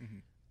Club.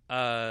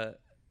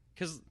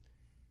 Because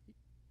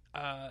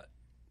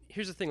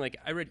here's the thing: like,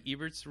 I read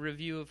Ebert's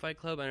review of Fight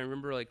Club, and I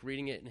remember like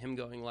reading it and him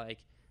going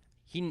like,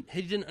 he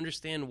didn't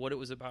understand what it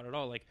was about at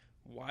all. Like,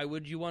 why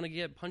would you want to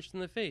get punched in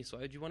the face? Why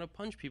would you want to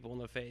punch people in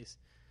the face?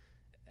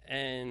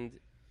 And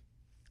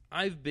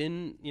I've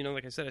been, you know,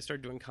 like I said, I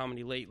started doing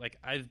comedy late. Like,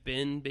 I've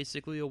been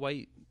basically a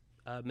white,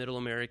 middle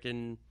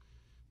American,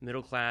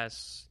 middle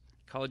class,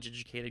 college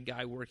educated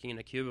guy working in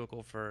a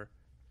cubicle for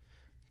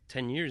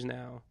 10 years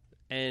now.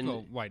 And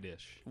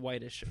whitish.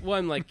 Well,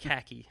 I'm like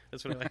khaki.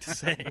 That's what I like to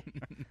say.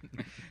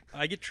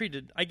 I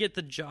get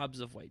the jobs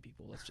of white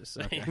people, let's just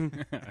say. Okay.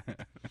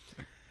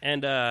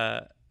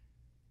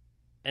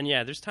 And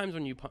yeah, there's times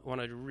when you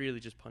want to really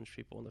just punch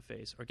people in the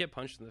face or get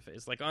punched in the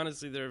face. Like,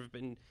 honestly, there have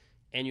been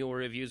annual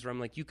reviews where I'm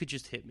like, you could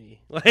just hit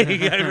me. Like,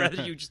 I'd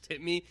rather you just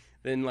hit me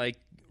than like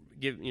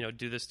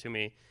do this to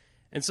me.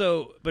 And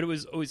so, but it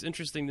was always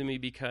interesting to me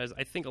because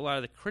I think a lot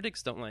of the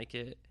critics don't like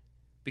it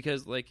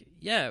because, like,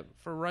 yeah,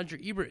 for Roger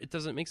Ebert, it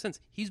doesn't make sense.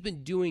 He's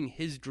been doing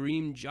his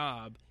dream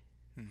job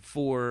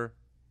for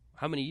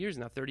how many years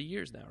now? 30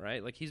 years now,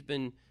 right? Like, he's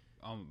been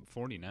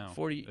 40 now.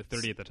 30 at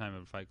the time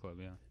of Fight Club,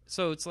 yeah.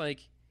 So it's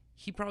like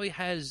he probably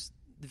has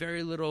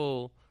very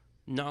little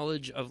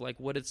knowledge of like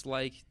what it's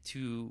like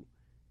to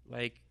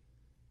like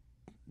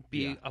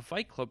be a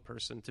Fight Club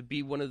person, to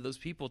be one of those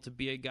people, to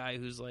be a guy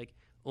who's like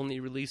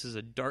only releases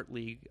a dart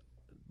league,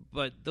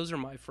 but those are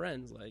my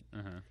friends, like.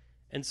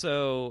 And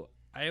so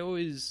I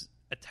always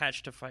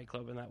attached to Fight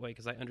Club in that way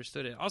because I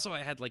understood it. Also,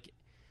 I had like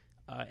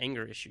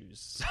anger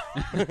issues,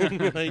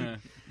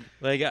 and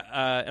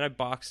I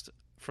boxed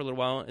for a little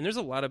while. And there's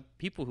a lot of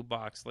people who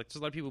box. Like, there's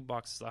a lot of people who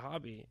box as a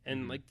hobby,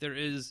 and like there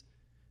is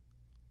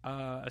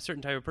a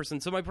certain type of person.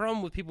 So my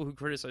problem with people who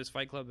criticize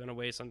Fight Club in a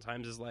way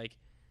sometimes is like,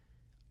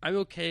 I'm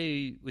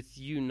okay with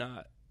you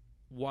not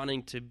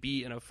wanting to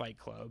be in a Fight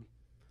Club.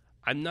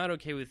 I'm not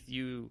okay with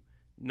you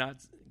not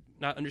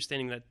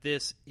understanding that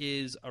this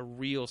is a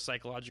real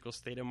psychological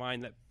state of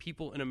mind that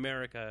people in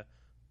America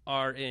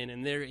are in.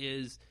 And there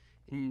is,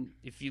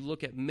 if you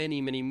look at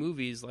many, many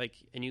movies, like,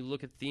 and you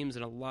look at themes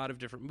in a lot of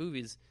different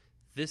movies,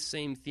 this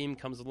same theme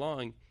comes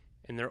along,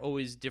 and there are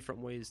always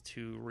different ways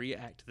to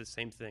react to the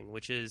same thing,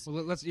 which is...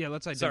 Well, let's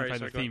identify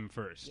the theme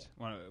first.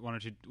 Yeah. Why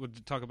don't you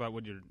talk about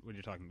what you're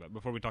talking about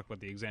before we talk about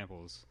the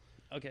examples?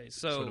 Okay,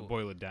 so... Sort of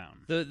boil it down.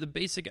 The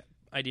basic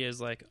idea is,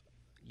 like,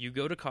 you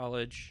go to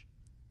college,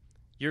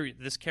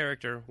 this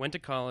character went to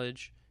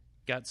college,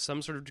 got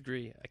some sort of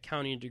degree,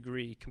 accounting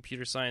degree,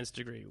 computer science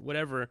degree,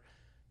 whatever,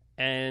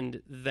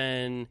 and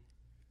then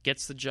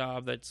gets the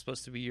job that's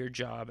supposed to be your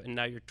job, and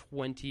now you're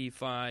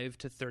 25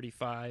 to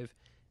 35,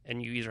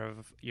 and you either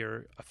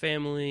you're a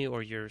family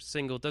or you're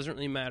single, doesn't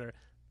really matter.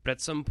 But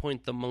at some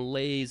point, the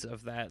malaise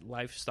of that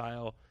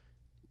lifestyle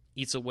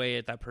eats away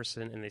at that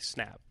person, and they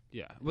snap.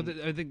 Yeah. Well,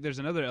 I think there's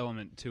another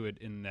element to it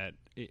in that,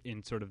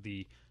 in sort of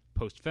the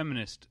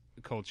post-feminist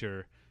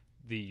culture,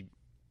 the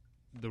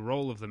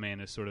role of the man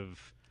is sort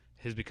of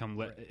has become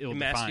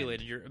ill-defined.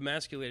 Emasculated. You're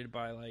emasculated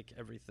by like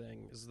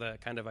everything is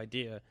that kind of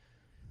idea.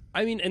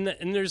 I mean, and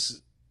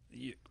there's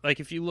like,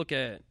 if you look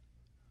at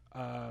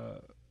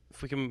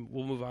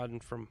we'll move on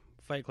from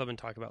Fight Club and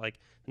talk about like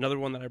another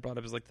one that I brought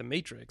up is like The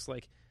Matrix.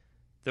 Like,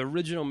 the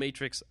original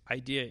Matrix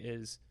idea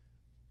is,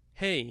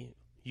 hey,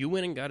 you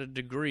went and got a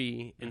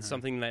degree in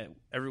something that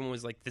everyone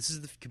was like, this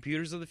is the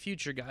computers of the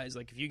future, guys.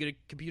 Like, if you get a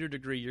computer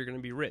degree, you're going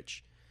to be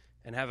rich.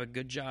 and have a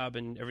good job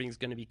and everything's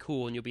going to be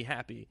cool and you'll be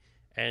happy.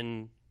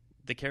 And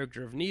the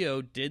character of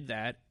Neo did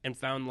that and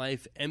found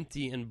life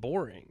empty and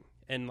boring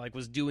and like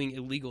was doing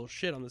illegal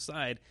shit on the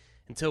side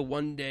until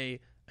one day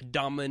a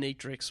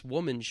dominatrix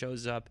woman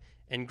shows up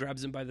and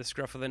grabs him by the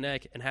scruff of the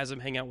neck and has him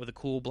hang out with a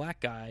cool black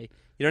guy.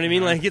 You know what I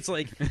mean? Like it's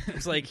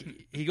like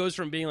he goes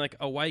from being like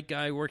a white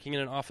guy working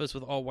in an office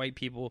with all white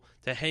people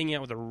to hanging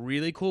out with a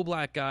really cool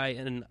black guy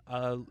and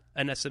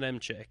an S&M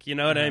chick. You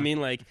know what I mean?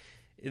 Like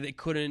it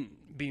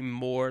couldn't be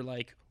more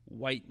like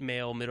white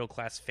male middle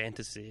class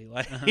fantasy.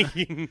 Like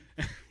you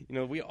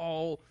know, we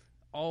all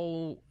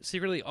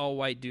secretly all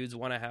white dudes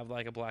want to have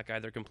like a black guy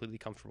they're completely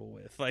comfortable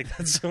with. Like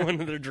that's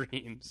one of their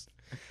dreams.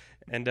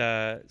 And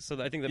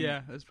so I think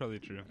that that's probably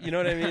true. You know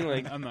what I mean?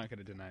 Like I'm not going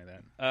to deny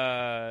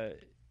that.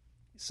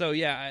 So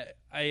yeah,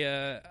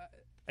 I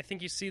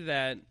think you see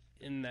that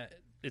in that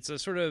it's a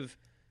sort of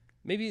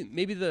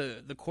maybe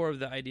the core of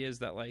the idea is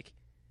that like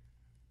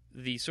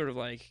the sort of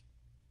like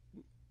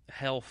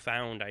hell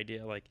found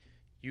idea, like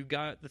you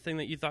got the thing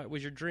that you thought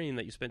was your dream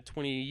that you spent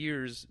 20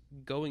 years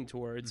going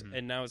towards,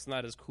 and now it's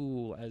not as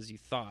cool as you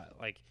thought.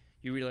 Like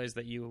you realize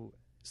that you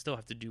still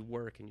have to do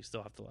work and you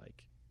still have to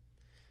like.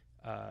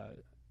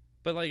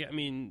 But like I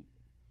mean,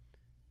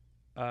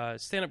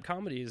 stand-up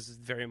comedy is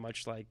very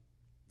much like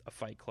a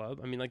fight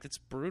club. I mean, like it's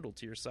brutal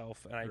to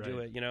yourself, and I do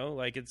it. You know,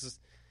 like it's just,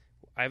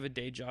 I have a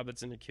day job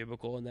that's in a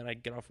cubicle, and then I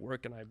get off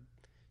work and I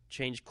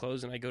change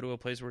clothes and I go to a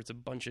place where it's a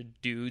bunch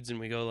of dudes, and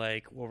we go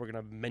like, well, we're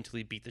gonna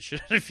mentally beat the shit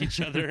out of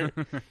each other.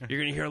 You're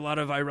gonna hear a lot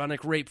of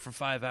ironic rape for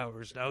 5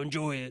 hours. Now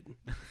enjoy it.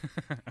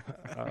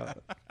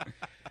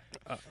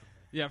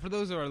 Yeah, for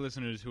those of our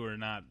listeners who are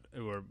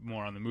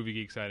more on the movie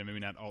geek side and maybe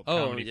not alt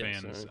comedy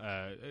fans,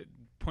 I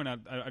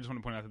just want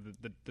to point out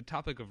that the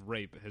topic of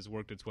rape has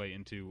worked its way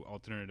into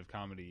alternative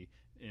comedy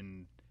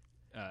in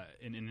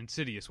an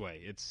insidious way.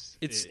 It's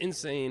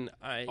insane.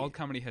 Alt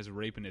comedy has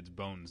rape in its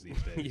bones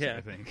these days. Yeah.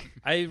 I think.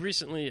 I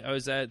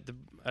was at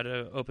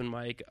an open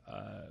mic,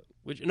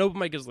 which an open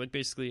mic is like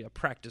basically a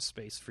practice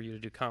space for you to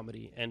do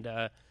comedy, and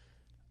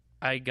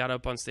I got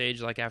up on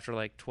stage like after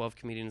like 12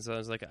 comedians. And I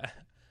was like,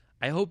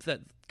 I hope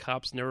that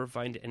cops never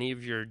find any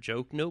of your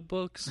joke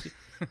notebooks,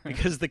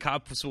 because the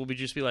cops will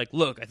just be like,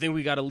 look, I think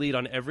we got a lead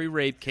on every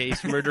rape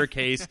case, murder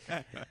case,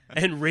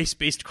 and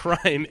race-based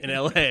crime in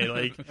L.A.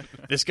 Like,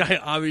 this guy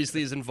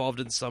obviously is involved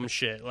in some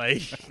shit.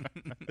 Like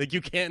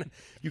you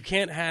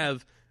can't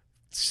have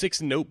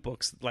 6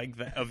 notebooks like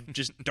that of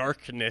just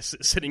darkness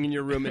sitting in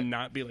your room and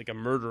not be like a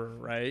murderer,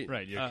 right?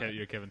 Right,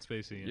 you're Kevin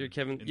Spacey. You're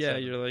Kevin, yeah,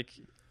 you're like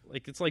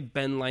it's like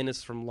Ben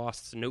Linus from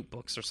Lost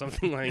Notebooks or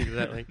something like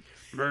that. Like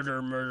murder,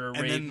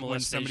 rape,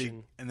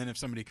 molestation. And then if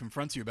somebody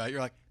confronts you about it,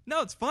 you're like,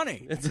 no, it's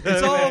funny.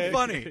 It's all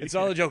funny. It's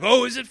all a joke.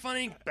 Oh, is it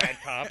funny? Bad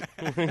cop.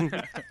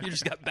 You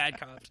just got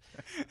bad cops.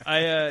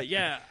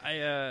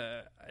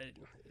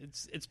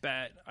 It's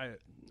bad. I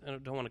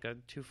don't want to go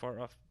too far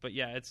off, but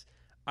yeah,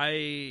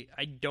 I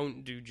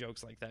don't do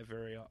jokes like that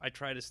very often. I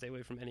try to stay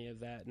away from any of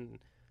that, and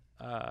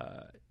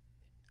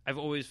I've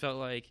always felt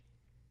like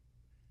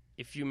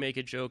if you make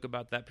a joke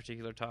about that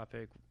particular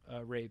topic,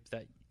 rape,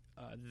 that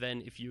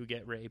then if you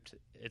get raped,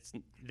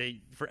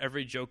 for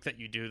every joke that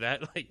you do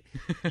that, like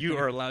you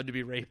are allowed to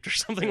be raped or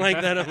something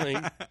like that. I'm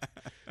like,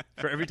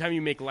 for every time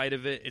you make light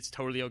of it, it's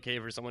totally okay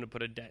for someone to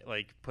put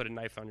a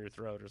knife on your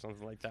throat or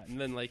something like that. And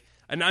then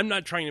and I'm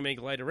not trying to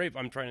make light of rape.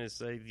 I'm trying to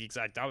say the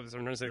exact opposite.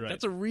 I'm trying to say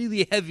that's a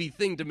really heavy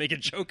thing to make a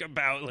joke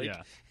about. Like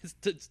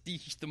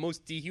it's the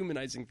most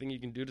dehumanizing thing you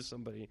can do to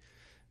somebody,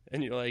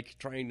 and you're like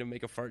trying to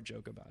make a fart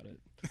joke about it.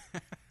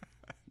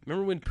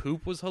 Remember when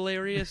poop was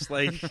hilarious?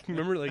 Like,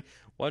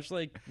 watch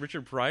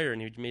Richard Pryor, and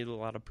he made a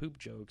lot of poop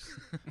jokes.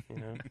 You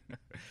know.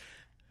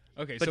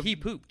 Okay, but he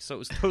pooped, so it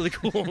was totally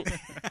cool.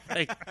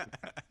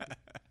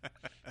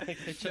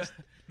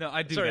 No,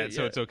 I do that,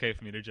 so it's okay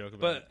for me to joke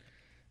about it.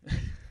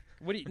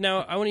 But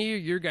now I want to hear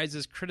your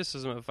guys'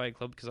 criticism of Fight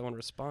Club, because I want to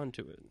respond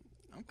to it.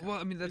 Okay. Well,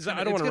 I mean, I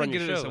don't want to run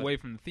your show. Us away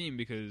from the theme,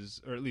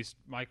 or at least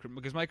my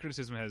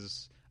criticism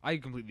has. I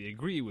completely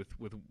agree with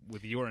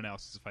your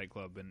analysis of Fight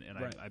Club, and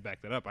right. I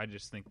back that up. I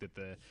just think that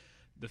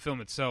the film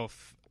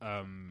itself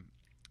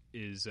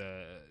is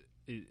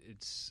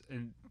it's,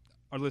 and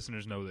our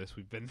listeners know this.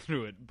 We've been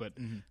through it, but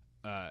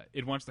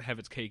it wants to have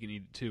its cake and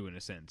eat it too. In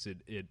a sense,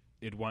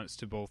 it wants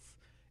to both.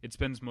 It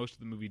spends most of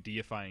the movie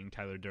deifying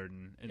Tyler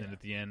Durden, and then at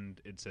the end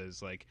it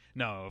says like,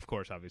 no, of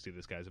course, obviously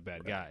this guy's a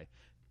bad guy.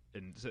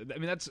 And so, I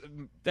mean,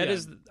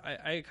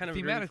 I kind of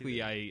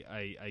thematically,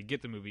 I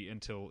get the movie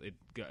until it.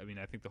 I mean,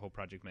 I think the whole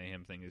Project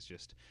Mayhem thing is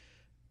just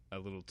a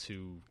little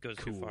too goes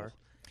cool. Too far.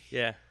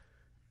 Yeah.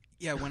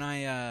 When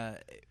I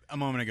a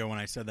moment ago when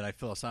I said that I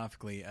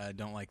philosophically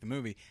don't like the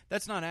movie,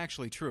 that's not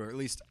actually true. Or at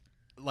least,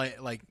 like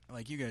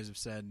you guys have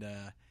said,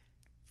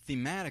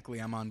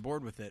 thematically I'm on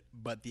board with it,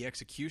 but the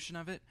execution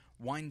of it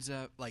winds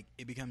up like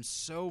it becomes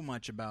so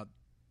much about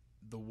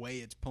the way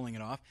it's pulling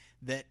it off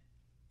that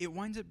it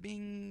winds up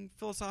being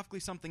philosophically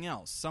something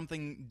else,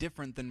 something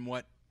different than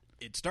what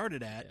it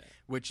started at,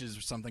 which is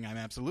something I'm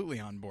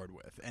absolutely on board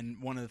with.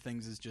 And one of the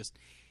things is just,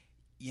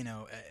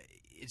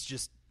 it's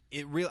just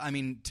I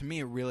mean, to me,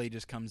 it really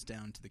just comes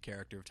down to the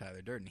character of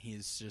Tyler Durden. He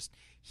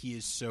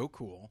is so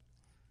cool.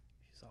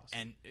 He's awesome.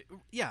 And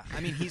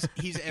I mean,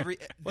 he's every.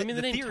 Well, I mean,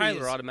 the name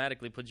Tyler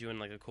automatically puts you in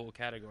like a cool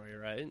category,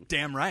 right?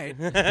 Damn right.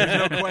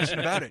 There's no question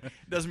about it.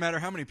 Doesn't matter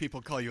how many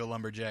people call you a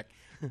lumberjack,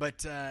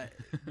 but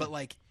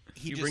like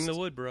you bring the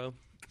wood, bro.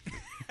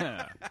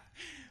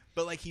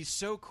 But like he's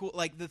so cool.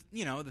 Like the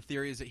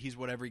theory is that he's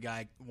what every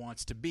guy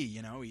wants to be.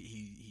 You know,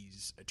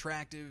 he's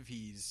attractive.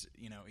 He's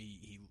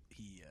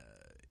he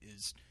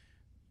is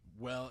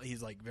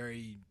he's like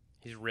very.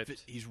 He's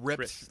ripped. He's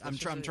ripped. I'm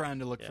trying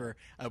to look for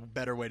a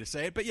better way to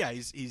say it, but yeah,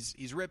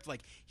 he's ripped.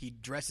 Like he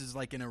dresses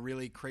like in a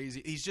really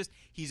crazy.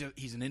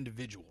 He's an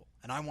individual,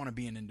 and I want to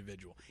be an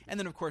individual. And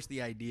then of course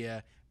the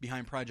idea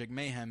behind Project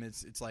Mayhem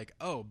is it's like,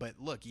 oh, but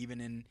look, even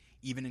in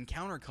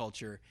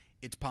counterculture,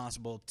 it's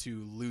possible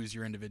to lose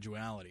your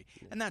individuality,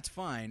 and that's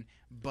fine.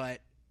 But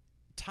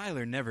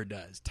Tyler never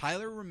does.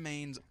 Tyler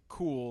remains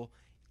cool.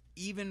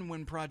 Even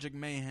when Project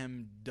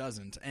Mayhem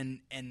doesn't,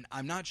 and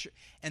I'm not sure,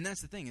 and that's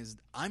the thing is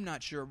I'm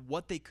not sure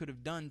what they could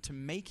have done to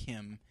make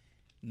him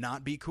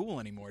not be cool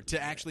anymore,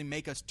 to actually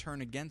make us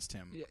turn against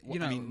him.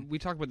 I mean, we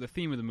talk about the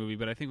theme of the movie,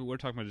 but I think what we're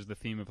talking about is the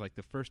theme of like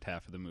the first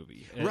half of the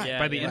movie. Right.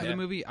 By the end of the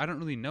movie, I don't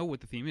really know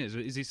what the theme is.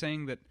 Is he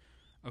saying that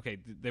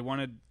they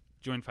want to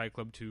join Fight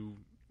Club to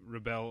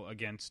rebel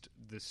against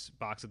this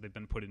box that they've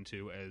been put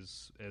into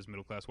as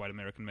middle class white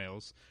American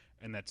males,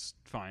 and that's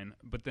fine,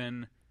 but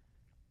then.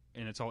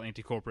 And it's all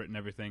anti-corporate and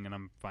everything, and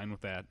I'm fine with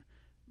that.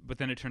 But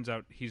then it turns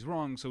out he's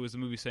wrong, so is the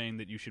movie saying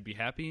that you should be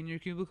happy in your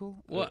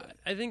cubicle? Well,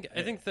 I think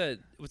that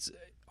what's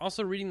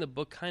also reading the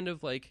book kind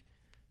of like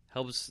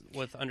helps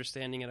with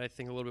understanding it, I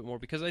think, a little bit more.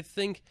 Because I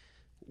think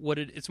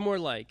it's more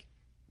like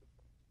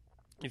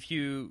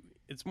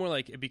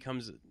it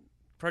becomes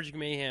Project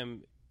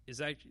Mayhem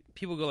is actually,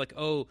 people go like,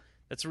 oh,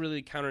 that's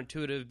really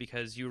counterintuitive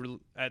because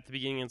at the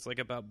beginning it's like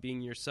about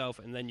being yourself,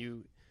 and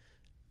then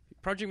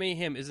Project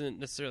Mayhem isn't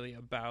necessarily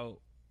about.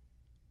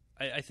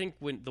 I think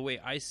the way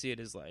I see it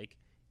is like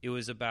it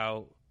was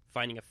about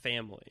finding a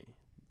family.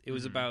 It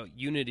was about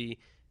unity.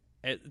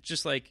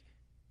 Just like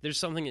there's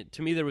something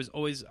to me. There was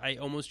always I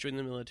almost joined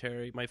the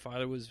military. My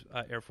father was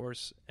Air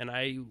Force, and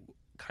I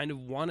kind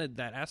of wanted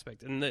that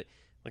aspect. And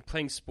like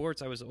playing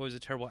sports, I was always a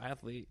terrible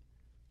athlete,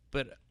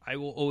 but I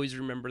will always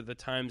remember the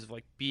times of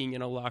like being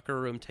in a locker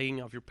room,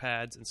 taking off your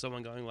pads, and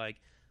someone going like,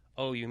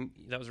 "Oh,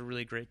 that was a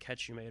really great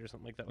catch you made," or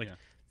something like that. Like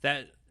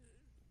that.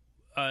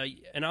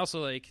 And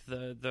also, like,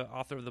 the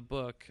author of the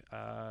book,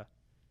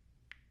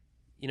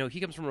 he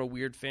comes from a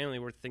weird family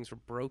where things were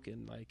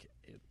broken. Like,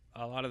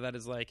 a lot of that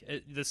is, like,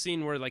 the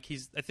scene where, like,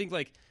 I think,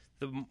 like,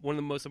 one of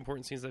the most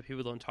important scenes that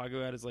people don't talk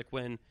about is, like,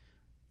 when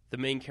the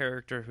main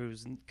character,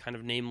 who's kind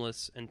of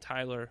nameless, and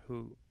Tyler,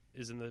 who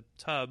is in the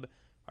tub,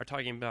 are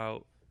talking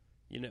about,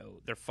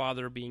 their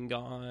father being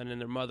gone,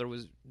 and their mother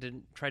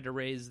tried to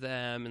raise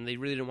them, and they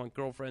really didn't want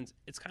girlfriends.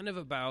 It's kind of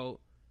about,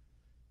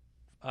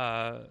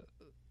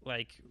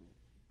 like...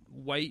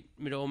 white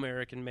middle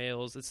American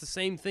males. It's the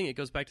same thing. It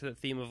goes back to that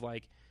theme of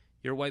like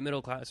you're white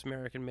middle class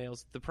American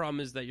males. The problem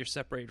is that you're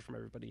separated from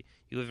everybody.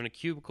 You live in a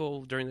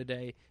cubicle during the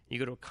day, you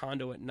go to a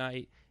condo at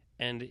night,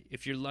 and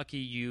if you're lucky,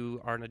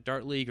 you are in a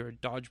dart league or a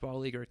dodgeball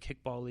league or a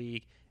kickball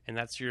league, and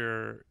that's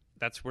where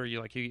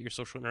you get your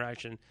social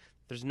interaction.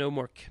 There's no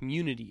more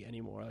community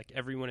anymore. Like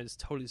everyone is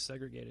totally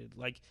segregated.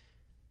 Like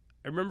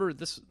I remember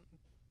this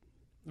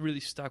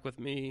really stuck with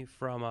me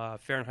from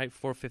Fahrenheit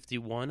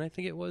 451, I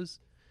think it was.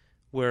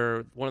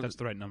 Where that's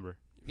the right number.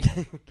 Is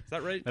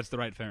that right? That's the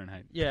right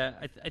Fahrenheit. Yeah,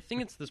 I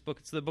think it's this book.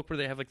 It's the book where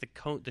they have like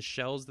the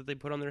shells that they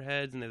put on their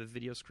heads, and they have the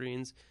video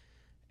screens.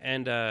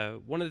 And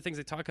one of the things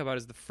they talk about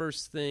is the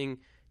first thing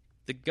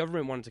the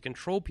government wanted to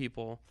control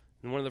people,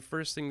 and one of the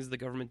first things the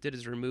government did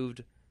is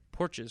removed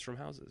porches from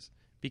houses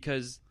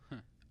because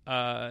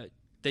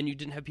then you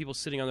didn't have people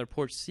sitting on their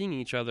porch seeing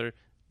each other.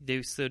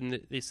 They stayed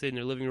in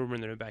their living room or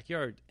in their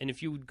backyard. And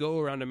if you would go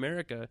around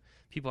America,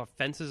 people have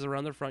fences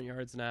around their front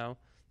yards now.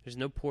 There's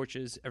no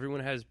porches. Everyone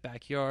has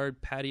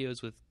backyard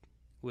patios with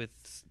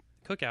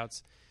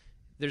cookouts.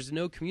 There's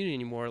no community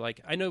anymore.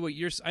 Like I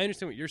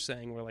understand what you're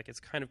saying. Where like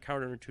it's kind of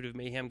counterintuitive.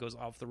 Mayhem goes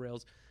off the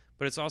rails,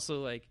 but it's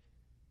also like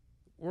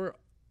we're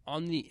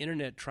on the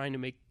internet trying to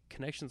make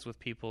connections with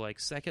people, like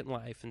Second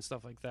Life and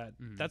stuff like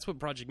that. Mm-hmm. That's what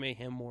Project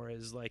Mayhem more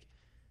is like.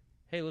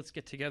 Hey, let's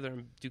get together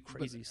and do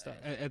crazy stuff.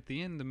 At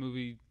the end, the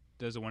movie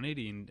does a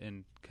 180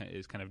 and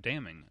is kind of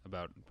damning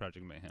about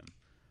Project Mayhem.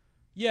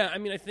 Yeah, I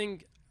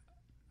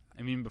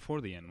mean,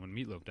 before the end, when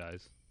Meatloaf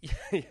dies.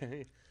 Oh,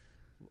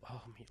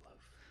 Meatloaf.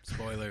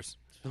 Spoilers.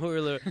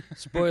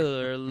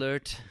 Spoiler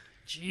alert.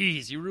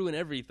 Jeez, you ruin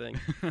everything.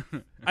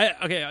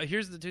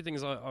 Here's the two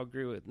things I'll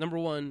agree with. Number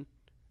one,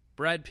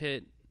 Brad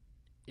Pitt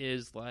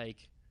is,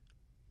 like,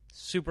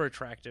 super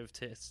attractive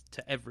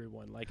to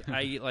everyone. Like,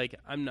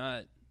 I'm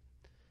not...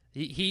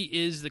 He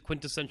is the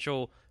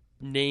quintessential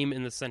name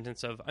in the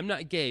sentence of, I'm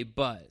not gay,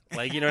 but...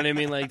 Like, you know what I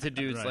mean? Like, to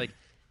dudes, right. Like,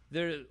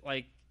 they're,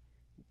 like...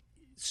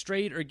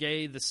 straight or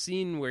gay, the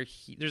scene where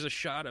there's a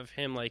shot of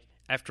him, like,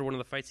 after one of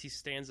the fights, he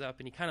stands up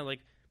and he kind of, like,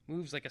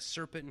 moves like a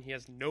serpent, and he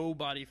has no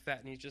body fat,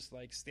 and he's just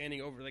like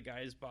standing over the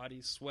guy's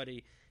body,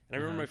 sweaty. And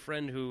I remember my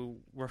friend who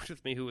worked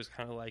with me, who was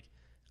kind of like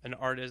an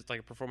artist, like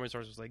a performance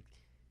artist, was like,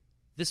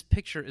 this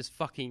picture is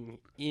fucking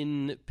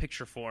in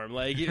picture form.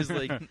 Like, it was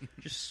like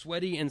just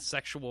sweaty and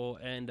sexual,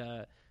 and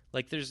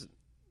like there's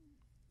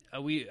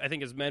I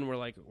think as men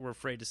we're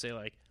afraid to say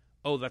like,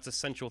 oh, that's a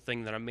sensual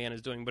thing that a man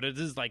is doing, but it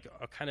is like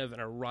a kind of an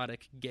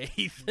erotic gay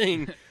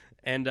thing.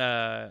 And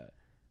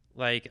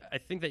like I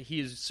think that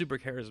he is super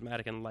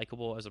charismatic and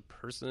likable as a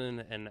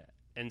person,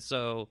 and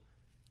so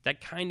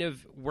that kind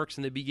of works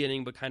in the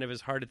beginning but kind of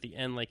is hard at the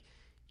end. Like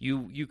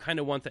you kind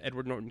of want the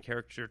Edward Norton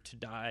character to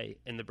die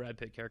and the Brad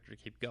Pitt character to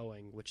keep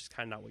going, which is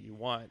kind of not what you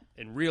want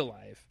in real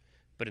life,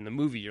 but in the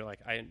movie you're like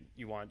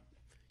you want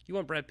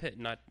Brad Pitt,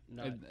 not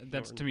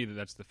that's Norton. To me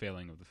that's the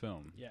failing of the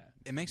film. Yeah,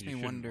 it makes me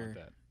wonder.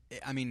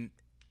 I mean,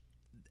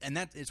 and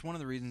it's one of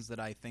the reasons that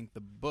I think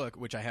the book,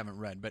 which I haven't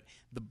read, but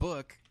the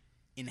book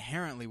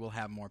inherently will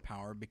have more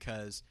power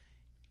because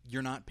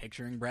you're not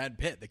picturing Brad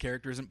Pitt. The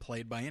character isn't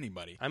played by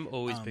anybody. I'm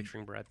always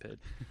picturing Brad Pitt.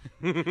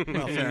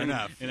 Well, fair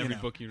enough. In every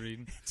book you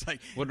read. It's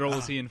like, what role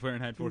was he in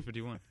Fahrenheit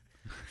 451?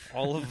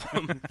 All of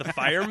them. The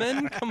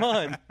firemen? Come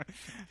on.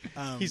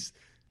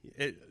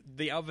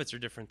 The outfits are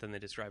different than they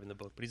describe in the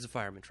book, but he's a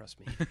fireman, trust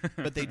me.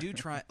 But they do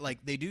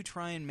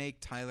try and make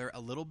Tyler a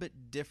little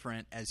bit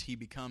different as he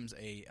becomes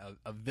a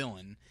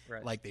villain.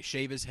 Right. Like they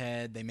shave his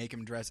head, they make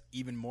him dress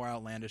even more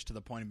outlandish to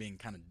the point of being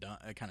kind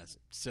of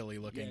silly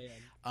looking.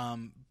 Yeah.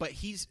 But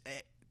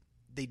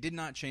they did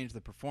not change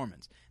the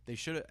performance. They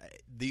should.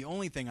 The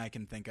only thing I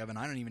can think of, and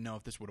I don't even know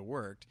if this would have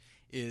worked,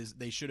 is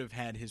they should have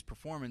had his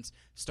performance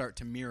start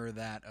to mirror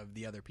that of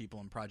the other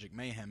people in Project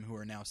Mayhem who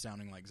are now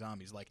sounding like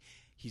zombies. Like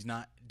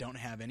don't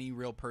have any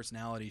real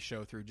personality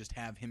show through. Just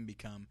have him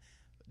become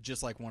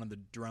just like one of the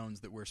drones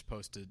that we're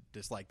supposed to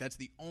dislike. That's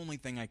the only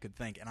thing I could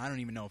think, and I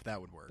don't even know if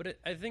that would work. But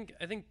I think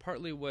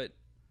partly what,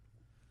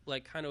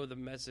 like, kind of the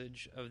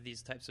message of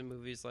these types of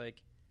movies,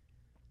 like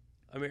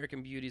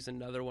American Beauty is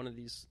another one of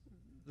these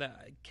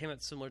that came at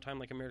a similar time.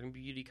 Like American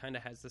Beauty kind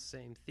of has the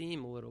same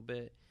theme a little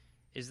bit,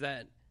 is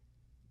that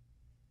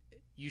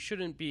you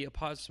shouldn't be a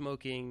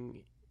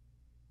pot-smoking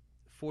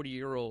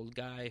 40-year-old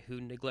guy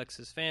who neglects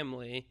his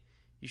family.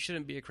 You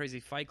shouldn't be a crazy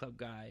Fight Club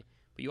guy,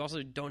 but you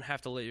also don't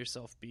have to let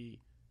yourself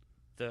be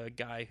the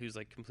guy who's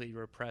like completely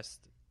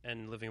repressed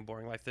and living a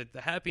boring life. The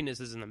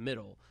happiness is in the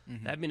middle.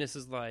 Mm-hmm. The happiness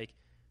is like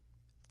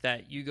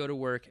that you go to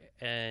work,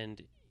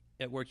 and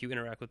at work you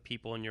interact with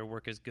people and your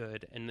work is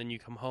good, and then you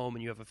come home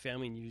and you have a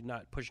family and you're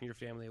not pushing your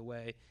family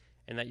away,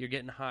 and that you're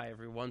getting high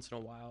every once in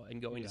a while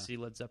and going to see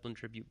Led Zeppelin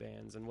tribute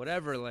bands and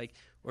whatever, like,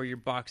 or you're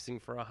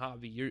boxing for a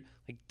hobby. You're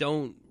like,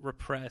 don't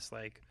repress,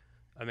 like,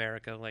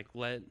 America, like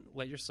let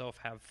yourself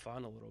have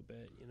fun a little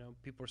bit. You know,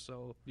 people are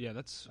so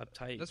that's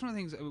uptight. That's one of the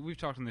things we've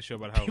talked on the show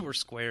about how people are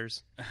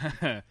squares.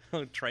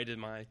 Tried in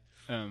my.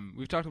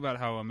 We've talked about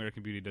how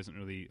American Beauty doesn't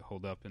really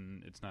hold up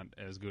and it's not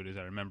as good as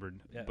I remembered.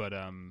 Yeah. But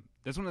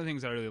that's one of the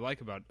things I really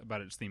like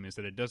about its theme is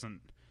that it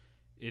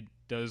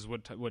does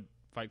what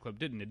Fight Club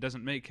didn't. It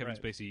doesn't make Kevin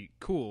Spacey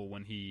cool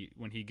when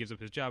he gives up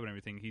his job and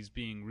everything. He's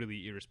being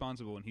really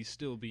irresponsible, and he's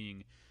still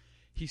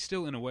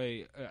in a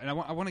way. And I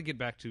want to get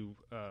back to.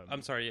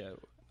 I'm sorry. Yeah.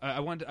 I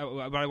want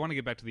to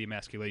get back to the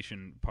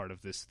emasculation part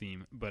of this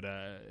theme, but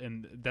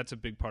and that's a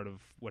big part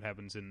of what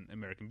happens in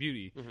American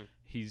Beauty. Mm-hmm.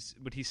 He's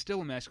still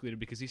emasculated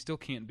because he still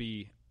can't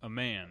be a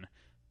man.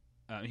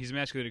 He's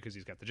emasculated because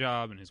he's got the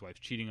job and his wife's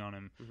cheating on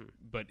him,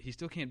 but he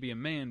still can't be a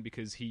man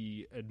because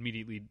he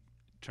immediately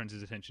turns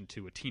his attention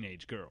to a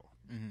teenage girl.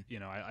 Mm-hmm. You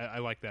know, I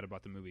like that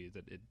about the movie,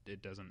 that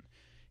it doesn't.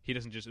 He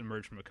doesn't just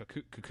emerge from a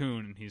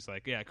cocoon and he's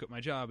like, yeah, I quit my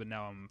job and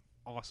now I'm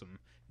awesome.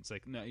 It's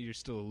like, no, you're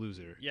still a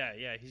loser. Yeah,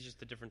 he's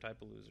just a different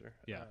type of loser.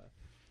 Yeah.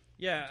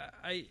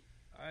 I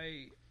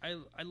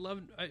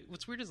love.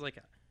 What's weird is, like,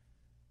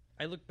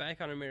 I look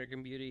back on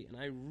American Beauty and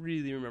I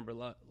really remember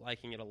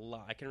liking it a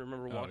lot. I can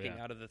remember walking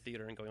out of the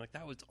theater and going like,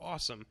 that was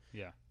awesome.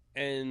 Yeah.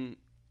 And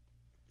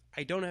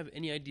I don't have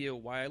any idea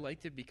why I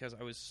liked it, because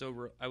I was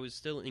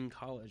still in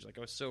college. Like,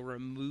 I was so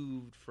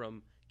removed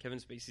from Kevin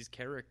Spacey's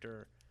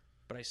character,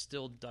 but I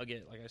still dug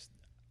it. Like,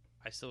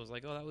 I still was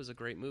like, oh, that was a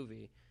great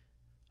movie.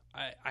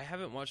 I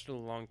haven't watched it in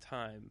a long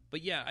time,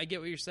 but yeah, I get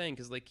what you're saying,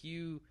 because, like,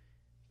 you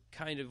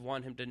kind of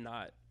want him to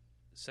not,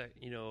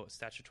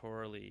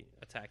 statutorily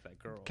attack that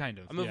girl. Kind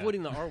of. I'm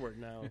avoiding the R word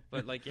now,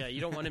 but, like, yeah,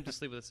 you don't want him to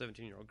sleep with a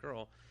 17-year-old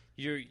girl.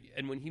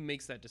 And when he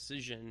makes that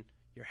decision,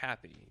 you're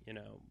happy. You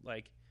know,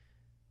 like,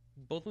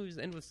 both movies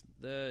end with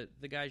the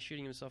guy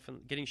shooting himself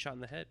and getting shot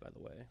in the head. By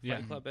the way,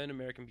 Fight Club and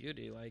American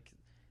Beauty, like,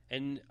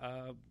 and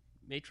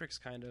Matrix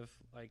kind of,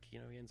 like, he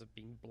ends up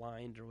being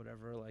blind or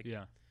whatever. Like,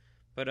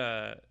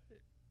 but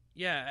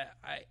yeah,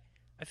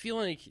 I feel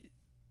like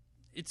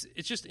it's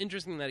just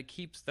interesting that it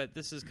keeps that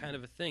this is kind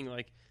of a thing.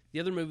 Like, the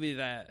other movie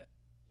that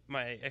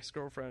my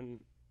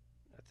ex-girlfriend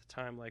at the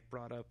time, like,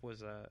 brought up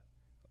was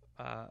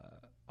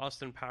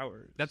Austin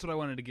Powers. That's what I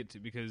wanted to get to,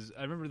 because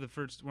I remember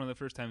one of the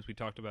first times we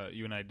talked about,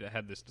 you and I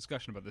had this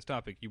discussion about this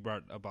topic, you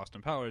brought up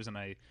Austin Powers, and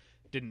I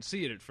didn't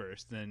see it at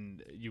first.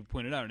 Then you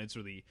pointed out, and it's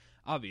really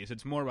obvious.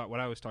 It's more about what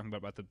I was talking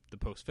about the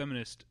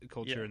post-feminist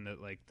culture and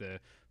the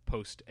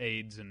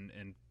post-AIDS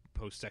and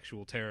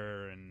post-sexual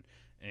terror and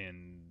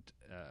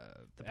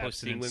the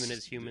post-seeing women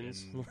as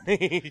humans.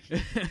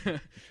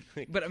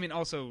 But I mean,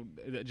 also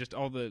just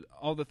all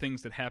the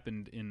things that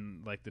happened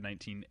in like the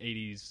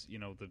 1980s. You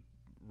know, the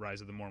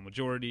rise of the moral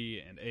majority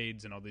and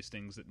AIDS and all these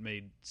things that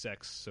made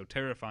sex so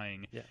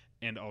terrifying,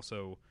 and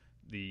also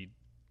the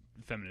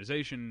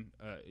feminization,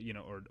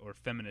 or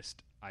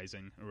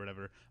feministizing or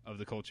whatever of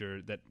the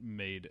culture that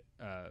made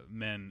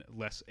men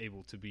less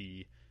able to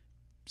be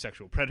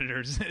sexual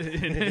predators,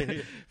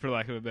 for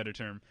lack of a better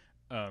term.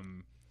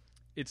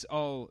 That's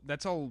all,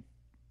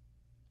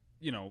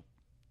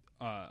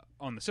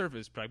 on the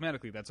surface,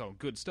 pragmatically, that's all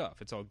good stuff.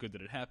 It's all good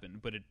that it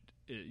happened, but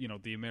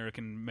the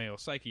American male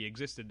psyche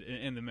existed,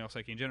 and the male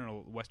psyche in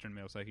general, Western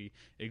male psyche,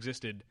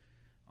 existed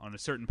on a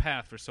certain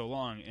path for so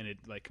long, and it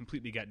like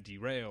completely got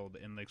derailed,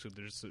 and like so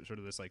there's sort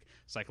of this like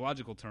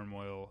psychological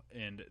turmoil,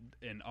 and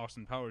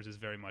Austin Powers is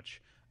very much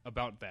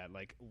about that.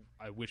 Like,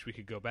 I wish we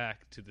could go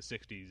back to the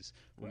 60s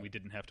when we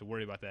didn't have to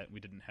worry about that. We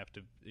didn't have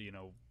to,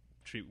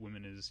 treat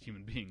women as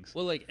human beings.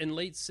 Well, like in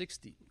late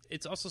 60s,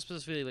 it's also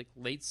specifically like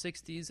late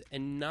 60s,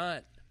 and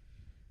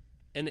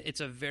it's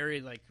a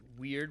very like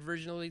weird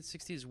version of late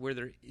 60s where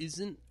there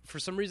isn't, for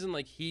some reason,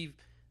 like he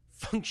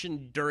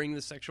functioned during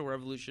the sexual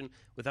revolution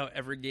without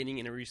ever gaining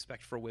any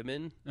respect for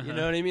women. You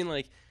know what I mean?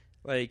 Like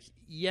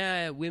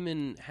yeah,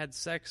 women had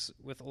sex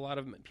with a lot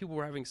of people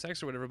were having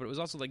sex or whatever, but it was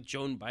also like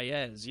Joan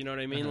Baez. You know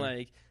what I mean?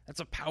 Like, that's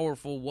a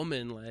powerful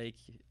woman. Like,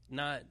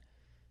 not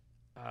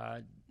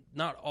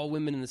all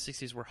women in the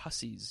 60s were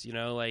hussies,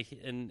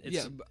 and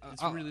it's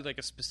really like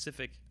a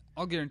specific.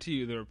 I'll guarantee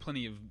you there are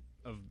plenty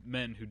of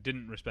men who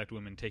didn't respect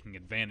women taking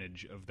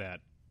advantage of that,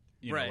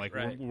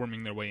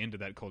 worming their way into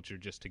that culture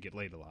just to get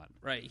laid a lot.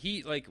 Right.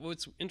 He, like,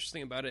 what's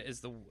interesting about it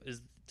is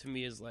to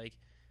me is like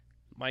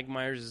Mike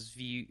Myers'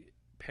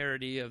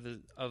 parody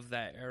of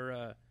that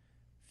era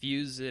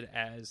views it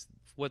as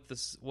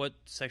what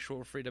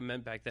sexual freedom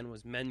meant back then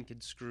was men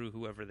could screw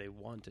whoever they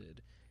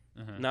wanted.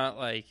 Not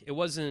like, it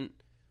wasn't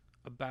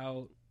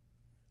about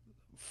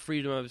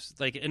freedom of,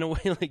 like, in a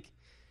way, like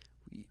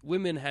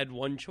women had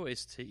one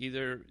choice to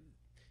either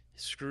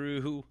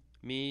screw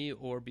me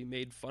or be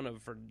made fun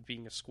of for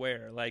being a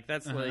square. Like,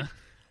 that's like,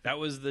 that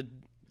was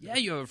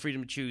you have a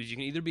freedom to choose. You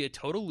can either be a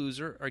total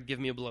loser or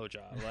give me a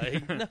blowjob.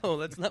 Like, no,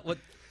 that's not what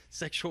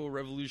sexual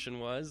revolution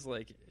was.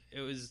 Like,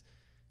 it was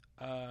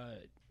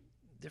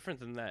different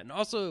than that. And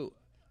also,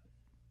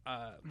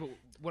 but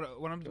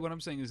what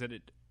I'm saying is that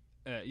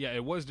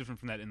it was different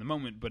from that in the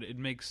moment, but it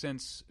makes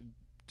sense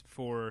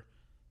for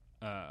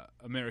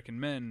American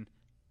men,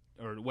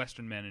 or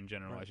Western men in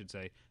general, I should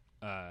say,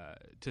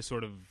 to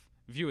sort of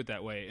view it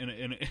that way, and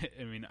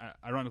I mean,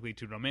 ironically,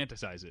 to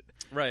romanticize it,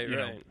 right,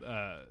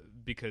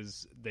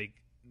 because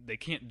they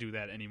can't do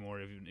that anymore,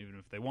 even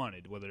if they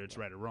wanted, whether it's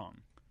right or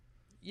wrong.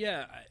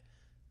 Yeah,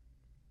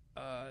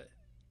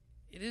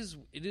 it is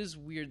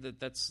weird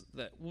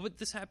that. Well, but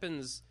this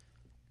happens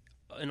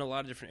in a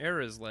lot of different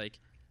eras. Like,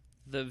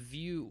 the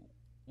view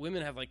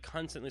women have like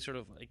constantly sort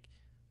of like,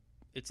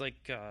 it's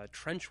like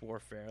trench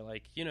warfare.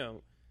 Like,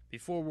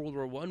 before World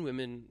War I,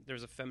 women,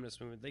 there's a feminist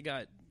movement. They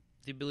got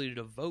the ability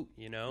to vote,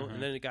 and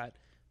then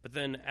but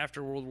then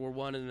after World War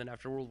I and then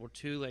after World War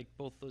II, like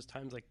both those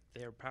times, like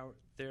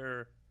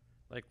their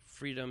like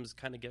freedoms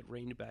kind of get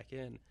reined back in,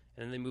 and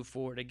then they move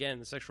forward again.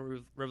 The sexual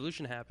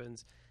revolution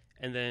happens,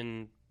 and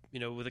then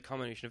with a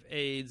combination of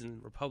AIDS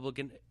and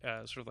Republican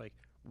sort of like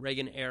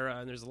Reagan era,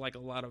 and there's like a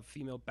lot of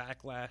female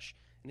backlash,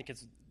 and it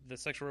gets the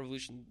sexual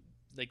revolution,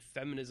 like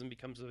feminism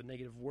becomes a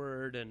negative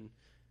word, and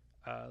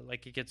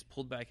like it gets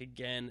pulled back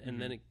again, and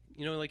then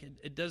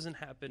it doesn't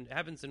happen. It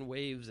happens in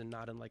waves and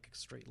not in like a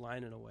straight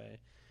line in a way,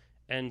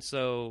 and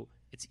so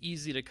it's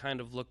easy to kind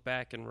of look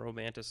back and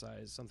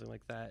romanticize something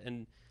like that,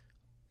 and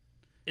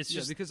it's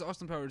just because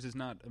Austin Powers is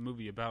not a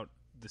movie about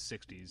the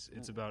 60s.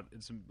 It's a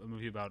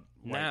movie about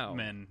white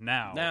men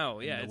now.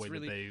 Yeah, the way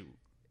that they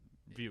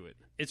view it.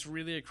 It's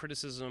really a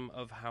criticism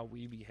of how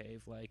we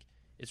behave. Like,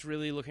 it's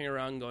really looking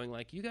around going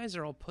like, you guys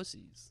are all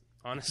pussies.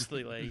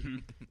 Honestly, like,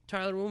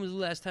 Tyler, when was the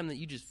last time that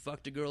you just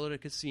fucked a girl at a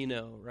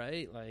casino,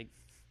 right? Like,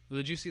 well,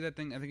 did you see that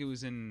thing? I think it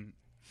was in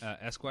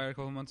Esquire a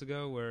couple months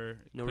ago where...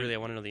 No, really, I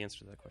want to know the answer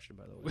to that question,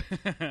 by the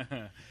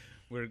way.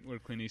 where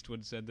Clint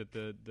Eastwood said that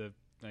the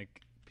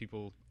like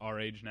people our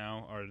age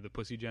now are the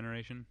pussy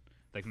generation,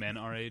 like men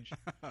our age.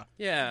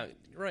 Yeah,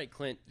 right,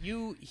 Clint.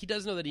 He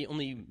does know that he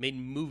only made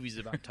movies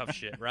about tough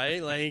shit,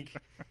 right? Like,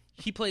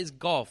 he plays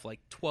golf like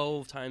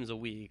 12 times a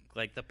week,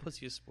 like the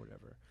pussiest sport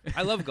ever.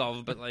 I love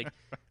golf, but like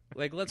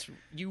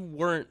you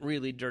weren't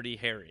really Dirty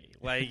Harry.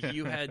 Like,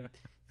 you had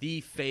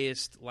the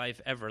fayest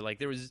life ever.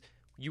 Like,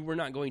 you were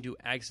not going to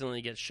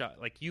accidentally get shot.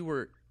 Like, you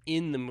were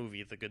in the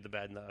movie The Good, the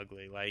Bad, and the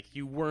Ugly. Like,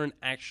 you weren't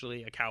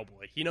actually a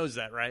cowboy. He knows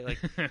that, right? Like,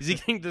 is he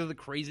getting to the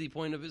crazy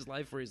point of his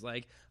life where he's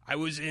like, I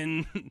was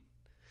in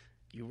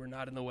you were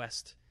not in the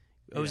West.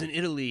 I was in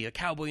Italy, a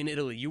cowboy in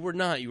Italy. You were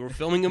not. You were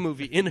filming a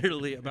movie in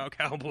Italy about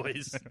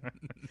cowboys.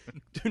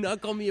 Do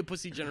not call me a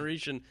pussy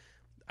generation.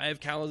 I have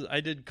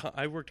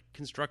I worked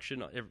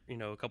construction,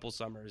 a couple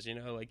summers.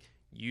 Like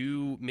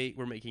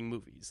we're making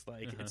movies.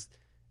 Like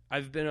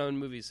I've been on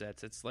movie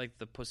sets. It's like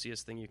the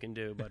pussiest thing you can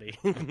do, buddy.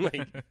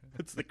 Like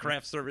it's the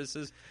craft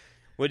services.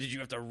 What, did you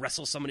have to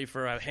wrestle somebody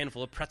for a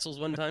handful of pretzels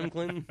one time,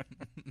 Clinton?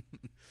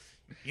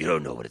 You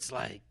don't know what it's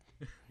like.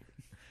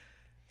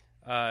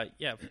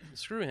 Yeah,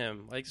 screw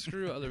him. Like,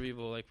 screw other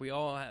people. Like,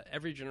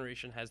 every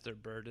generation has their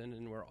burden,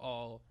 and we're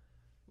all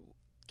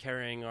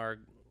carrying our,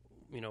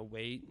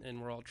 weight,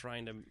 and we're all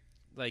trying to,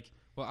 like...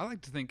 Well, I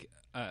like to think,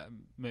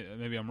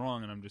 maybe I'm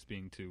wrong and I'm just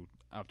being too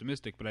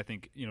optimistic, but I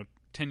think,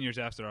 10 years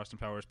after Austin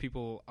Powers,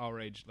 people our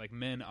age, like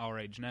men our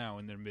age now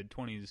in their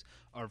mid-20s,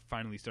 are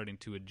finally starting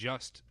to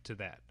adjust to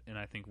that. And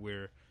I think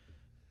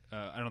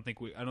I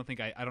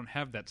don't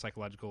have that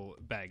psychological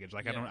baggage.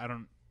 Like, yeah.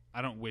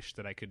 I don't wish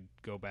that I could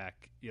go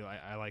back.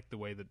 I like the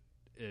way that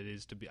it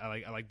is to be.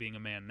 I like being a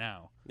man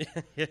now.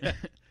 Yeah.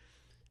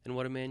 And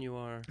what a man you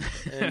are.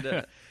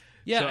 And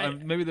yeah, so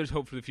maybe there's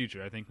hope for the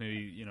future. I think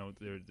maybe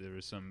there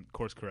is some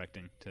course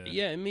correcting to.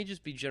 Yeah, it may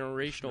just be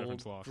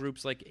generational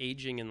groups like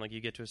aging, and like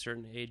you get to a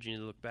certain age and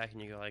you look back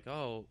and you go like,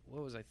 oh,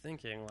 what was I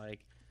thinking?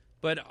 Like,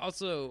 but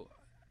also,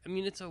 I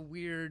mean, it is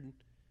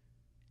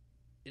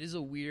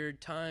a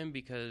weird time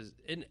because,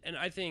 and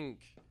I think,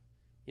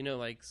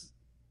 like.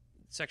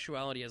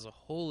 Sexuality as a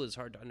whole is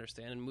hard to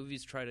understand, and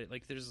movies try to,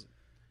 like, there's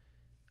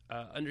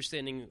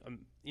understanding,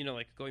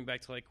 like going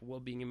back to like, well,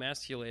 being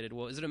emasculated.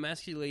 Well, is it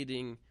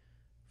emasculating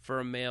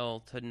for a male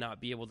to not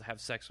be able to have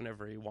sex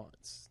whenever he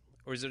wants,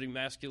 or is it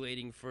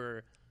emasculating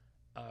for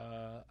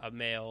a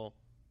male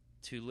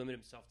to limit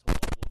himself to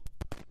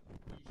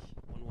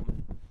one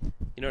woman?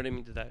 You know what I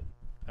mean?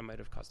 I might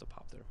have caused a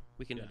pop there.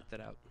 We can edit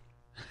that out.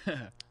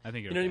 I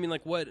think you know what I mean.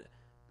 Like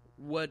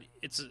what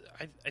it's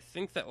I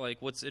think that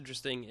like what's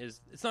interesting is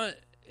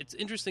it's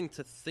interesting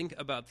to think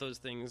about those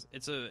things.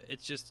 It's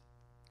just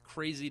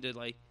crazy to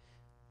like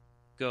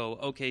go,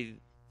 okay,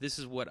 this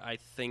is what I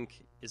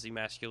think is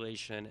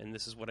emasculation and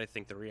this is what I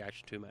think the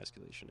reaction to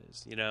emasculation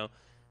is.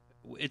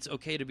 It's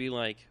okay to be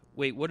like,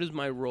 wait, what is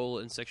my role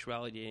in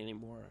sexuality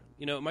anymore?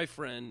 My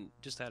friend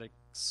just had a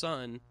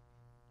son,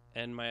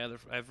 and I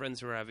have friends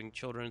who are having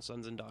children,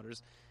 sons and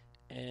daughters,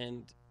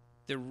 and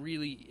there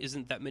really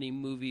isn't that many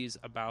movies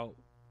about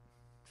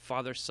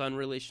father-son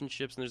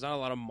relationships, and there's not a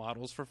lot of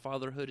models for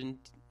fatherhood, and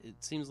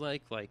it seems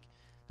like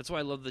that's why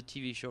I love the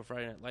TV show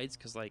Friday Night Lights,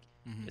 because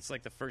it's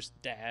like the first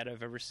dad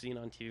I've ever seen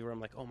on TV where I'm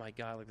like, oh my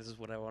god, like this is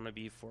what I want to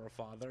be for a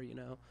father,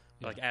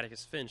 Yeah. Like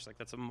Atticus Finch, like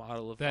that's a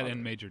model of that father.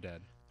 And Major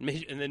Dad.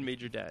 And then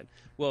Major Dad.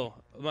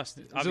 Well,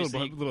 obviously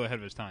a little ahead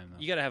of his time, though.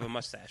 You got to have a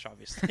mustache,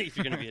 obviously, if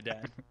you're going to be a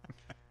dad.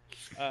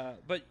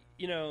 But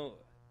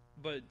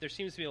there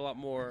seems to be a lot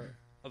more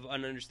of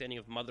an understanding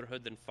of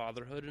motherhood than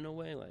fatherhood in a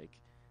way. Like,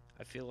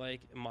 I feel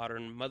like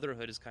modern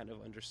motherhood is kind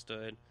of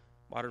understood.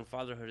 Modern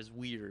fatherhood is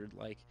weird,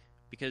 like,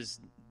 because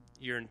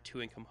you're in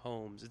two-income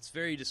homes. It's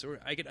very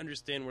I can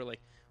understand where,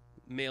 like,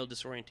 male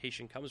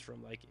disorientation comes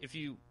from. Like, if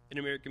you, in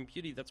American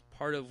Beauty, that's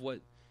part of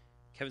what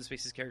Kevin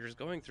Spacey's character is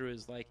going through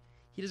is, like,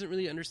 he doesn't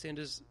really understand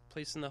his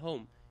place in the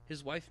home.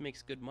 His wife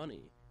makes good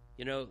money.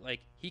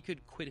 Like, he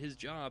could quit his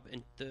job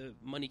and the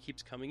money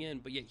keeps coming in,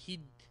 but yet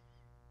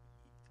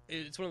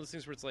it's one of those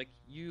things where it's like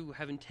you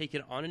haven't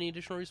taken on any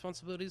additional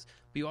responsibilities,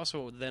 but you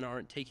also then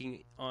aren't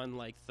taking on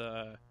like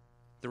the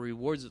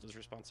rewards of those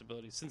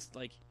responsibilities. Since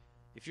like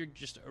if you're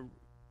just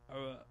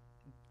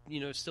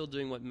still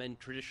doing what men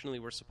traditionally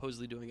were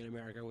supposedly doing in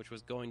America, which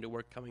was going to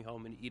work, coming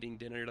home, and eating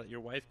dinner that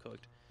your wife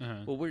cooked.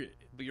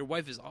 But your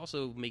wife is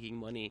also making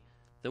money.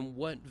 Then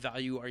what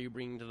value are you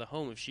bringing to the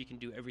home if she can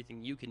do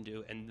everything you can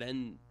do, and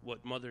then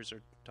what mothers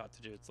are taught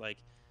to do? It's like,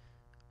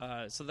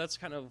 so that's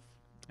kind of.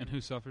 And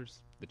who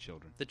suffers? The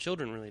children. The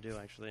children really do,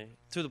 actually,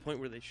 to the point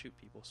where they shoot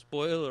people.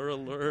 Spoiler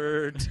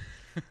alert.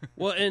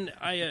 Well, and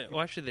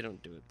actually they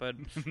don't do it, but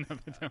no,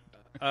 they don't.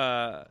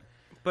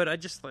 But I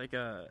just like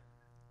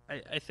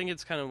I think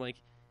it's kind of like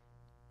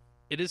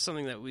it is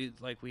something that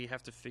we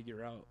have to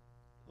figure out.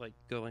 Like,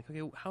 go like,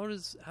 okay, how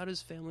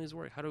does families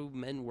work? How do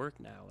men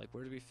work now? Like,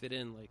 where do we fit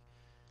in? Like,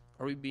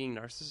 are we being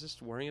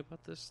narcissists worrying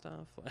about this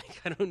stuff?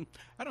 Like,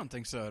 I don't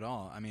think so at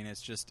all. I mean,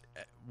 it's just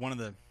one of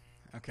the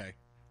okay.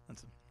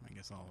 I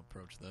guess I'll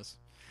approach this.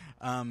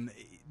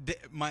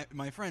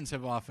 My friends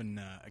have often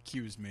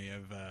accused me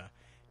of,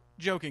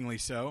 jokingly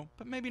so,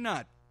 but maybe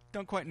not.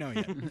 Don't quite know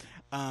yet.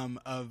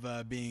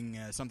 Of being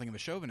something of a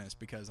chauvinist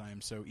because I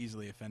am so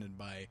easily offended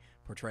by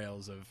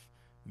portrayals of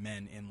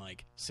men in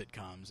like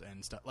sitcoms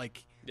and stuff.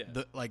 Like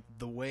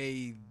the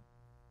way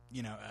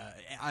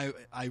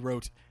I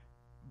wrote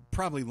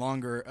probably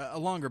a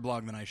longer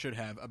blog than I should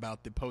have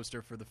about the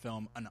poster for the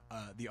film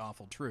The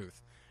Awful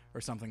Truth or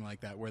something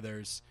like that, where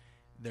there's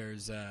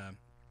a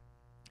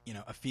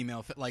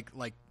female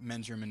like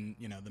men's room and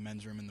the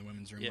men's room and the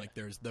women's room. Like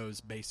there's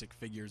those basic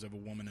figures of a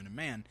woman and a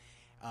man.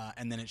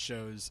 and then it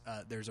shows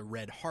there's a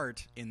red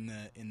heart in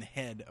the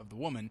head of the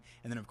woman,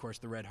 and then of course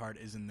the red heart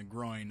is in the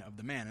groin of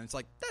the man, and it's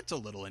like, that's a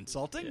little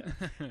insulting.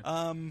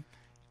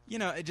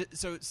 Yeah.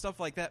 So stuff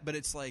like that, but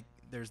it's like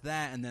there's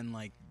that, and then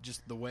like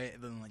just the way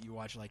then like you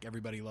watch like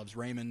Everybody Loves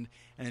Raymond,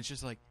 and it's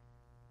just like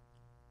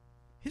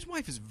his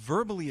wife is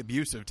verbally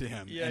abusive to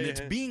him, and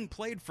it's being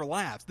played for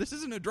laughs. This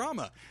isn't a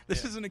drama.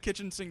 This isn't a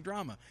kitchen sink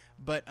drama.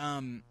 But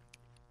and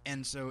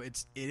so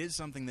it is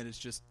something that is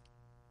just,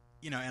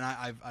 and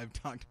I've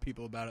talked to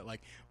people about it.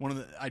 Like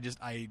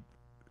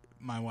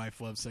my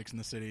wife loves Sex and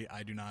the City.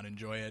 I do not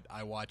enjoy it.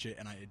 I watch it,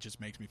 and it just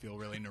makes me feel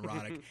really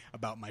neurotic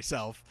about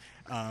myself.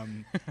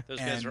 Those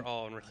guys are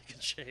all in really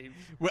good shape.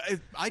 Well,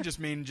 I just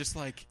mean just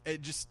like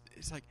it's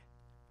like.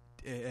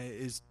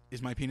 Is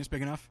my penis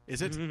big enough?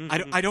 Is it?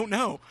 I don't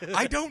know.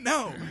 I don't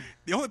know.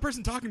 The only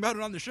person talking about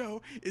it on the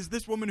show is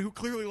this woman who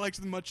clearly likes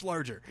them much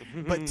larger.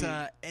 But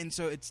and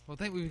so it's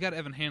we've got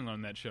Evan Handler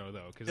on that show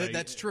though, because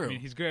that's true. I mean,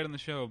 he's great on the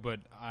show,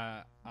 but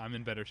I'm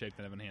in better shape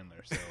than Evan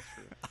Handler. So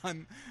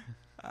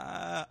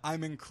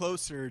I'm in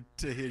closer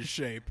to his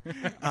shape.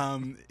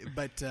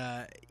 But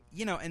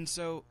and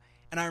so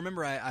I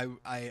remember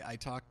I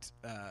talked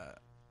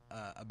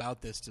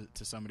about this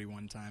to somebody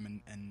one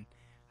time, and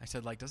I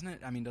said, like, doesn't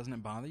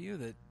it bother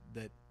you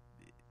that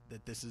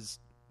this is,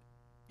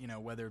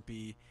 whether it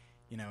be,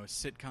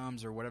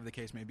 sitcoms or whatever the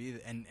case may be,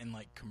 and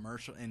like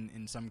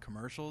in some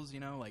commercials,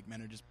 like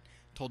men are just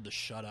told to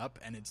shut up,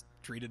 and it's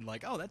treated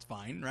like, oh, that's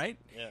fine, right?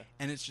 Yeah.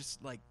 And it's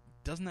just like,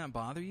 doesn't that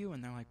bother you?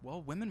 And they're like,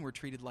 well, women were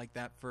treated like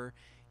that for,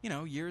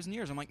 years and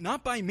years. I'm like,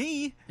 not by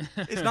me.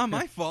 It's not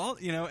my fault,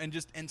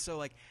 and so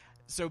like.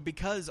 So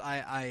because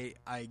I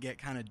get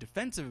kind of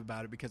defensive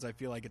about it, because I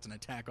feel like it's an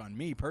attack on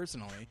me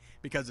personally,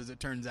 because as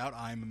it turns out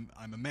I'm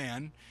a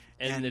man,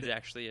 and it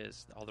actually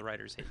is. All the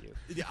writers hate you.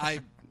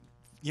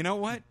 You know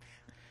what?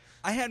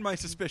 I had my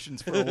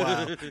suspicions for a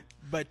while,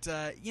 but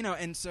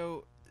and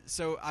so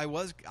I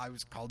was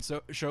called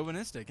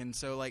chauvinistic, and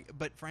so like,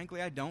 but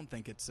frankly, I don't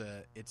think it's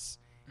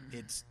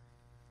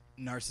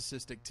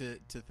narcissistic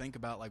to think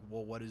about like,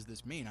 well, what does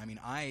this mean? I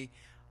mean,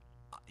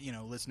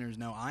 listeners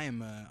know I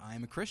am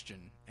a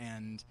Christian,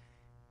 and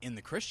in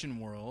the Christian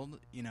world,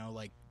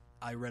 like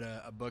I read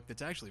a book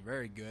that's actually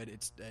very good.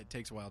 It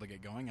takes a while to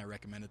get going. I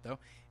recommend it though.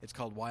 It's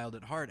called Wild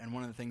at Heart, and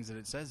one of the things that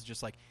it says is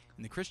just like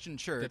in the Christian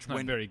church. That's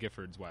not Barry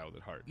Gifford's Wild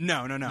at Heart.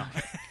 No. No,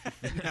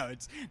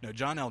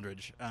 John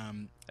Eldridge.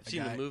 I've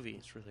seen the movie.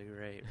 It's really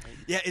great. Right?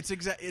 Yeah, it's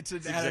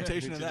an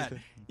adaptation of that.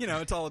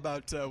 It's all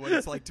about what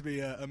it's like to be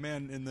a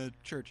man in the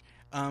church.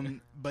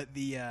 But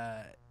the.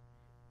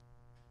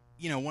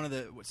 One of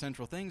the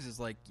central things is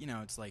like,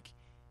 it's like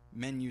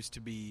men used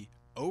to be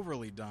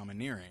overly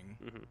domineering,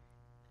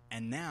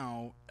 and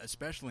now,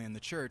 especially in the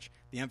church,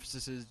 the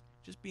emphasis is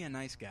just be a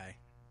nice guy.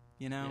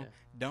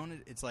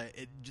 Don't it's like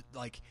it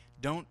like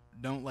don't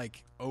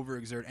like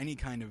overexert any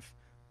kind of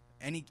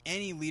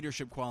any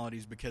leadership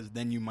qualities, because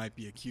then you might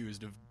be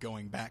accused of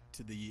going back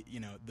to the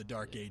the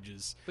dark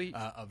ages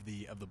of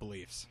the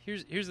beliefs.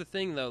 Here's the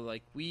thing though,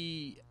 like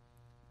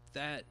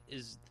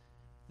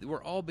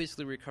we're all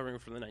basically recovering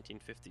from the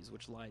 1950s,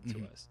 which lied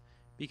to us.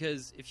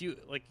 Because if you,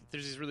 like,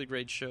 there's these really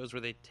great shows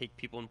where they take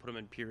people and put them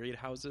in period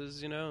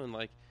houses, and,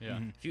 like,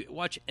 if you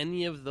watch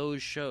any of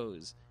those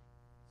shows,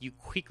 you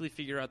quickly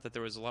figure out that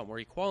there was a lot more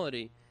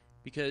equality.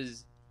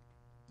 Because,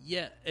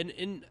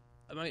 and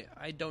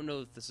I don't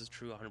know if this is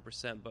true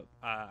 100%, but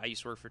I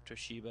used to work for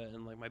Toshiba,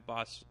 and, like,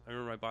 I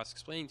remember my boss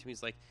explaining to me,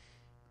 he's like,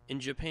 in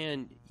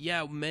Japan,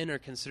 men are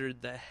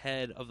considered the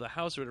head of the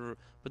house or whatever,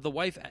 but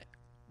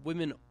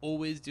women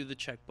always do the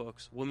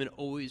checkbooks. Women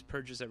always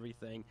purchase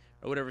everything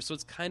or whatever. So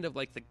it's kind of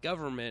like the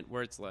government,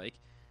 where it's like,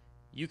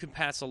 you can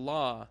pass a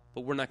law,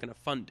 but we're not going to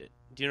fund it.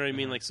 Do you know what I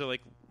mean? Like, so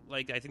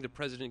like I think the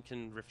president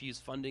can refuse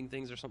funding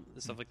things or something,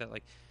 stuff like that.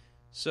 Like,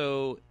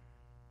 so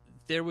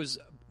there was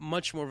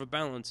much more of a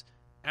balance.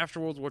 After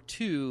World War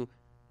II,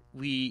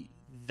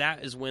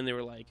 that is when they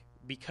were like,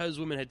 because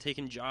women had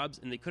taken jobs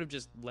and they could have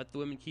just let the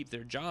women keep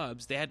their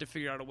jobs, they had to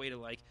figure out a way to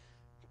like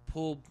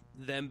pull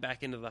them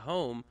back into the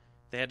home.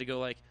 They had to go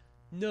like,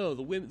 no,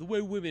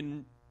 what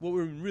women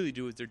really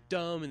do is they're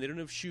dumb and they don't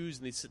have shoes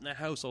and they sit in the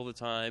house all the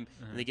time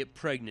and they get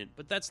pregnant.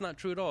 But that's not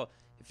true at all.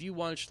 If you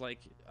watch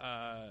like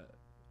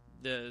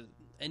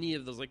any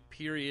of those like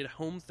period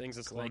home things,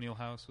 it's Colonial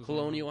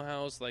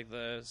House, like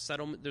the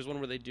settlement. There's one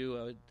where they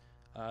do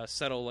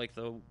settle like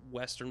the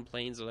western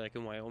plains, like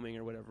in Wyoming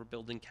or whatever,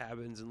 building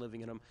cabins and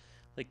living in them.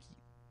 Like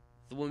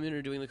the women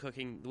are doing the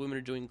cooking, the women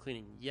are doing the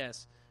cleaning.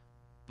 Yes,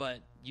 but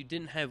you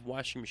didn't have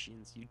washing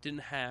machines. You didn't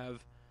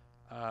have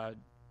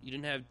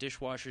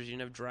dishwashers, you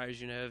didn't have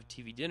dryers, you didn't have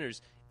TV dinners.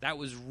 That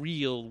was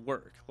real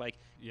work. Like,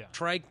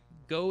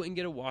 go and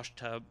get a wash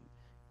tub,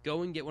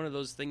 go and get one of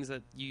those things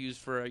that you use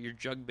for your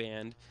jug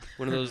band,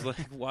 one of those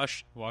like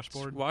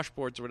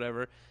washboards or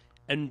whatever,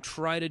 and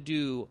try to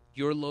do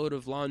your load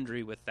of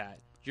laundry with that.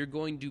 You're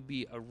going to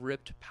be a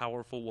ripped,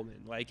 powerful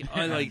woman. Like,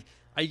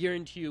 I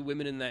guarantee you,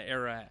 women in that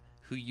era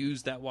who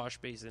used that wash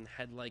basin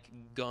had like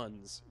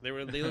guns.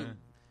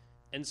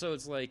 And so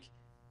it's like.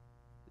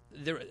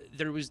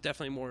 There was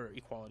definitely more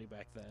equality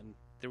back then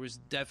there was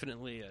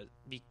definitely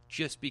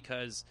just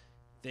because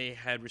they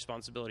had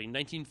responsibility.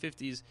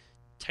 1950s,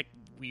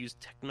 we used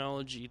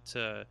technology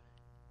to.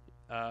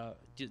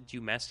 Do you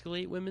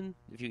emasculate women?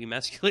 If you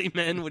emasculate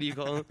men, what do you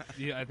call them?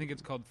 Yeah, I think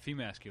it's called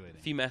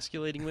femasculating.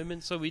 Femasculating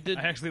women. So we did.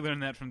 I actually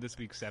learned that from this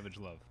week's Savage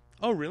Love.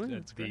 Oh, really?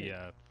 That's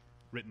the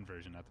written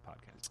version, not the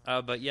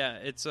podcast. But yeah,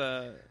 it's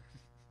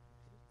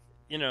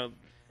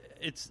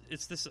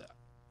it's this.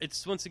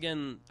 It's once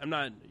again. I'm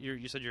not.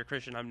 You said you're a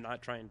Christian. I'm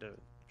not trying to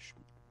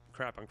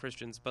crap on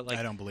Christians, but like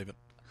I don't believe it.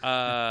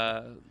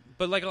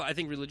 But like I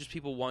think religious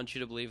people want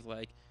you to believe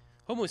like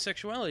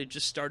homosexuality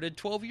just started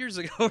 12 years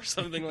ago or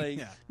something. Like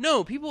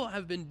no, people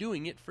have been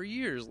doing it for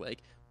years.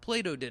 Like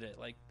Plato did it.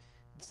 Like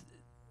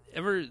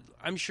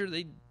I'm sure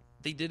they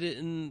did it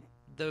in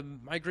the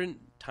migrant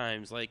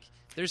times. Like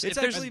it's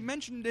actually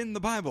mentioned in the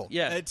Bible.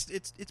 Yeah,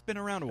 it's been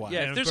around a while.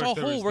 Yeah, if there's a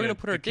hole, we're gonna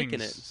put our dick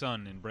in it.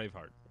 Son in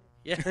Braveheart.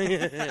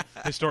 Yeah,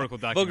 historical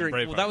document.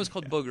 Boogering. Well, that was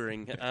called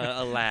boogering.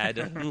 A lad,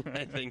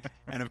 I think.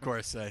 And of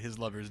course, his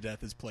lover's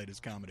death is played as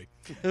comedy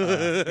in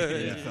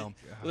the film.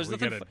 Well,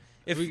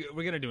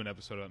 we're gonna do an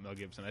episode about Mel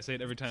Gibson. I say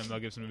it every time a Mel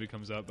Gibson movie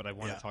comes up, but I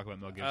want to talk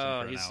about Mel Gibson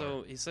for an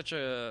hour. He's such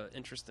a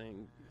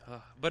interesting.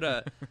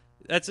 But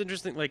that's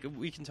interesting. Like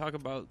we can talk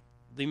about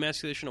the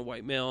emasculation of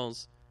white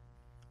males.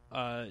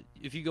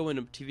 If you go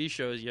into TV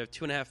shows, you have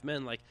 2.5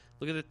 Men. Like,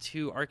 look at the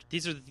two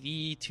these are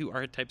the two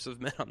archetypes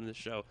of men on the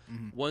show.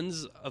 Mm-hmm.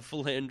 One's a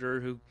philanderer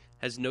who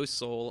has no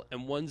soul,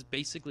 and one's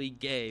basically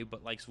gay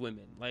but likes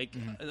women. Like,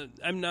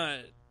 I'm not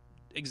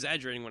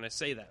exaggerating when I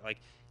say that.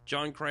 Like,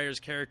 John Cryer's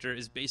character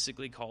is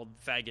basically called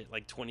faggot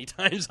like 20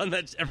 times on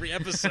that every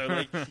episode.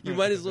 Like, you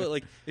might as well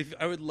like. If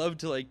I would love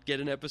to like get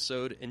an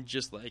episode and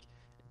just like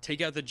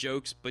take out the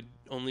jokes, but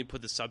only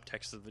put the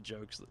subtext of the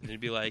jokes. And it'd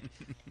be like,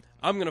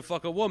 I'm going to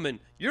fuck a woman.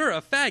 You're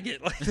a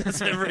faggot. Like,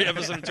 that's every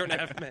episode of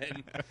 2.5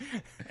 Men.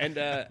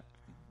 And,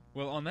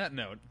 well, on that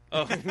note.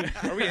 Oh,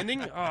 are we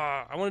ending?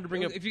 I wanted to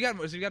bring up. If you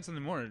got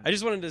something more. I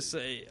just wanted to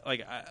say,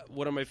 like,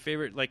 one of my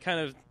favorite, like, kind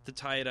of to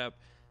tie it up,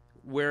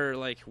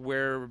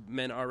 where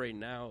men are right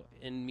now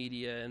in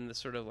media and the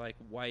sort of, like,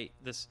 white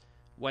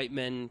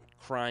men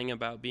crying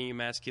about being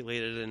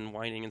emasculated and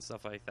whining and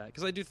stuff like that.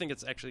 Because I do think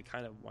it's actually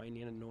kind of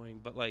whiny and annoying.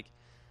 But, like,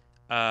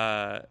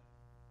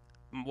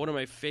 one of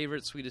my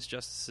favorite Sweetest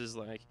Justices,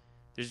 like,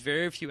 there's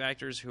very few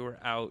actors who are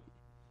out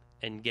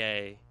and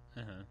gay.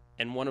 Uh-huh.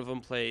 And one of them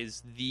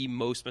plays the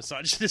most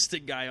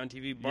misogynistic guy on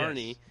TV,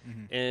 Barney,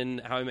 in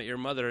How I Met Your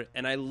Mother.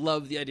 And I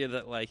love the idea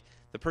that, like,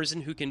 the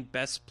person who can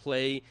best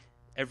play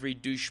every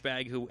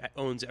douchebag who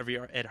owns every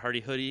Ed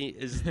Hardy hoodie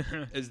is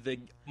the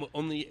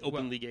only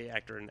openly gay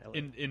actor in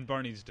LA. In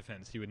Barney's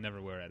defense, he would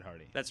never wear Ed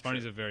Hardy. That's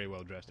Barney's true. a very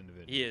well-dressed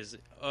individual. He is.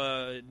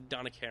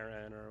 Donna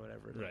Karan or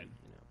whatever. Right.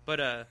 You know. But,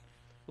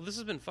 well, this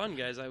has been fun,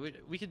 guys.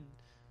 We could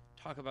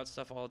talk about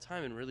stuff all the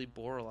time and really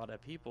bore a lot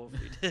of people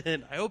if we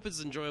did. I hope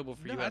it's enjoyable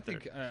for you out there.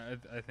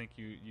 I think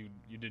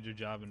you did your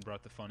job and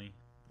brought the funny.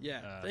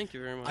 Yeah, thank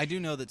you very much. I do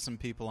know that some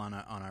people on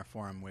our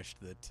forum wished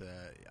that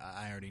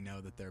I already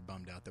know that they're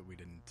bummed out that we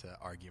didn't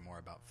argue more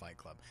about Fight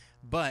Club.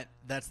 But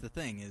that's the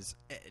thing is,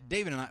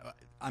 David and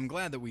I'm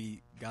glad that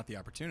we got the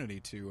opportunity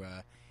to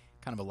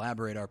kind of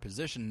elaborate our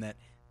position that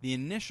the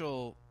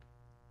initial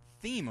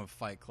theme of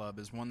Fight Club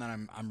is one that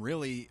I'm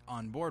really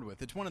on board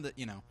with. It's one of the,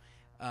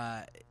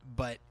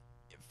 but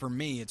for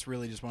me, it's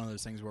really just one of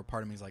those things where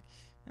part of me is like,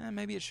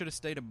 maybe it should have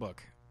stayed a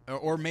book.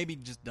 Or maybe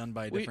just done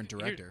by a different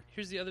director.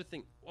 Here's the other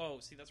thing. Whoa,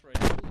 see, that's right.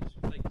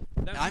 Like,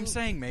 I'm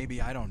saying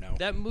maybe. I don't know.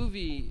 That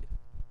movie...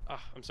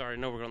 I'm sorry.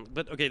 No, we're going...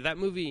 But, okay, that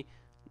movie,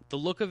 the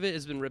look of it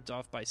has been ripped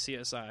off by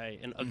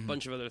CSI and a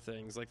bunch of other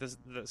things. Like, the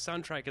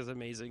soundtrack is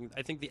amazing.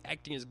 I think the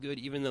acting is good,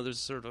 even though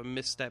there's sort of a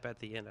misstep at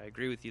the end. I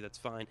agree with you. That's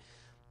fine.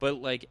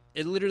 But, like,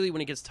 it literally,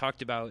 when it gets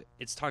talked about,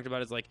 it's talked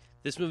about as, like,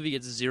 this movie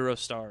gets 0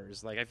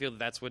 stars. Like, I feel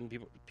that's when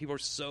people are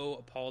so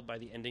appalled by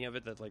the ending of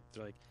it that, like,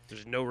 they're like,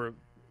 there's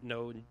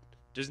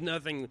there's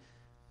nothing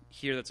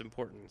here that's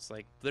important. It's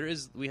like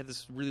we had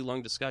this really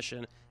long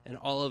discussion, and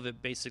all of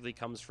it basically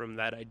comes from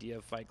that idea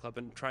of Fight Club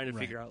and trying to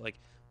figure out, like,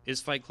 is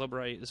Fight Club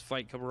right? Is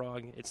Fight Club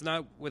wrong? It's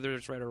not whether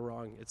it's right or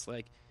wrong. It's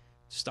like,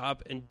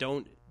 stop and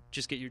don't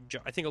just get your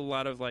I think a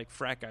lot of, like,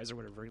 frat guys or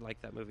whatever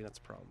like that movie. That's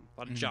a problem.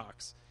 A lot of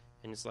jocks.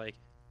 And it's like,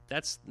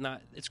 that's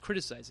not... It's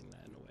criticizing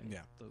that in a way.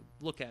 Yeah. So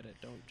look at it.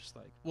 Don't just,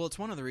 like... Well, it's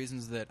one of the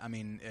reasons that, I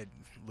mean,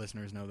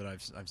 listeners know that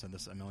I've said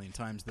this a million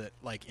times, that,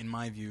 like, in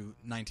my view,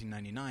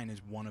 1999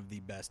 is one of the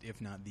best,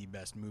 if not the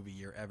best movie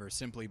year ever,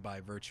 simply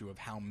by virtue of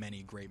how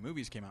many great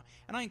movies came out.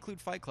 And I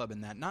include Fight Club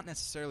in that, not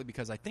necessarily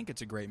because I think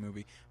it's a great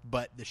movie,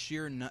 but the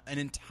sheer... an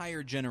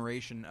entire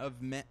generation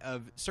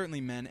of certainly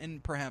men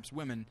and perhaps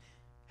women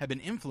have been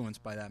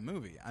influenced by that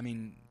movie. I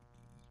mean,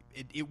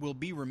 it will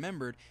be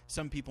remembered.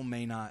 Some people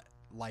may not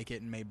like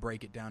it and may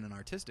break it down in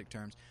artistic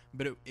terms,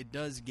 but it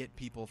does get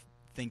people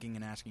thinking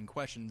and asking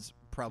questions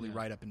probably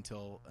right up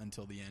until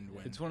the end.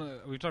 When it's one of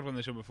the, we've talked about on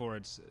the show before.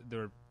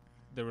 There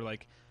were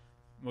like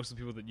most of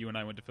the people that you and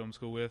I went to film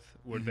school with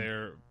were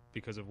there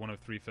because of one of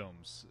three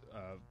films: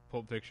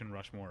 Pulp Fiction,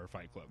 Rushmore, or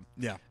Fight Club.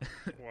 Yeah.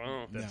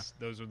 Wow.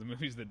 Those are the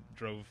movies that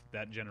drove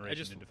that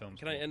generation into film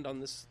Can school. I end on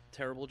this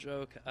terrible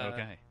joke?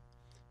 Okay.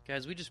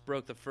 Guys, we just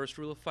broke the first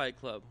rule of Fight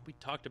Club. We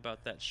talked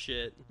about that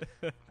shit.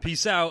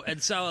 Peace out.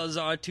 Ed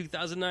Salazar,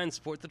 2009.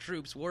 Support the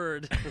troops.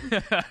 Word.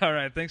 All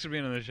right. Thanks for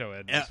being on the show,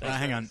 Ed.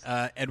 Hang on.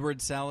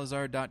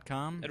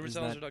 EdwardSalazar.com?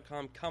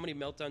 EdwardSalazar.com.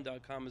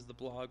 ComedyMeltdown.com is the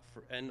blog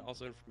and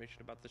also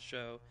information about the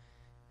show.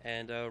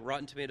 And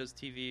Rotten Tomatoes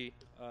TV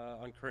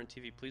on Current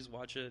TV. Please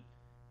watch it.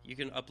 You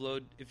can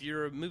upload, if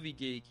you're a movie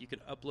geek, you can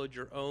upload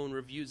your own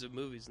reviews of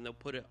movies, and they'll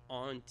put it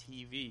on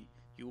TV.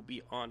 You will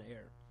be on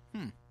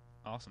air.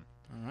 Awesome.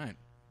 All right.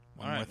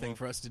 One more thing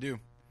for us to do.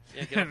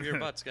 Yeah, get off your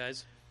butts,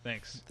 guys.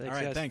 Thanks. All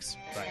right, guys. thanks.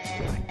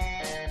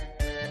 Bye.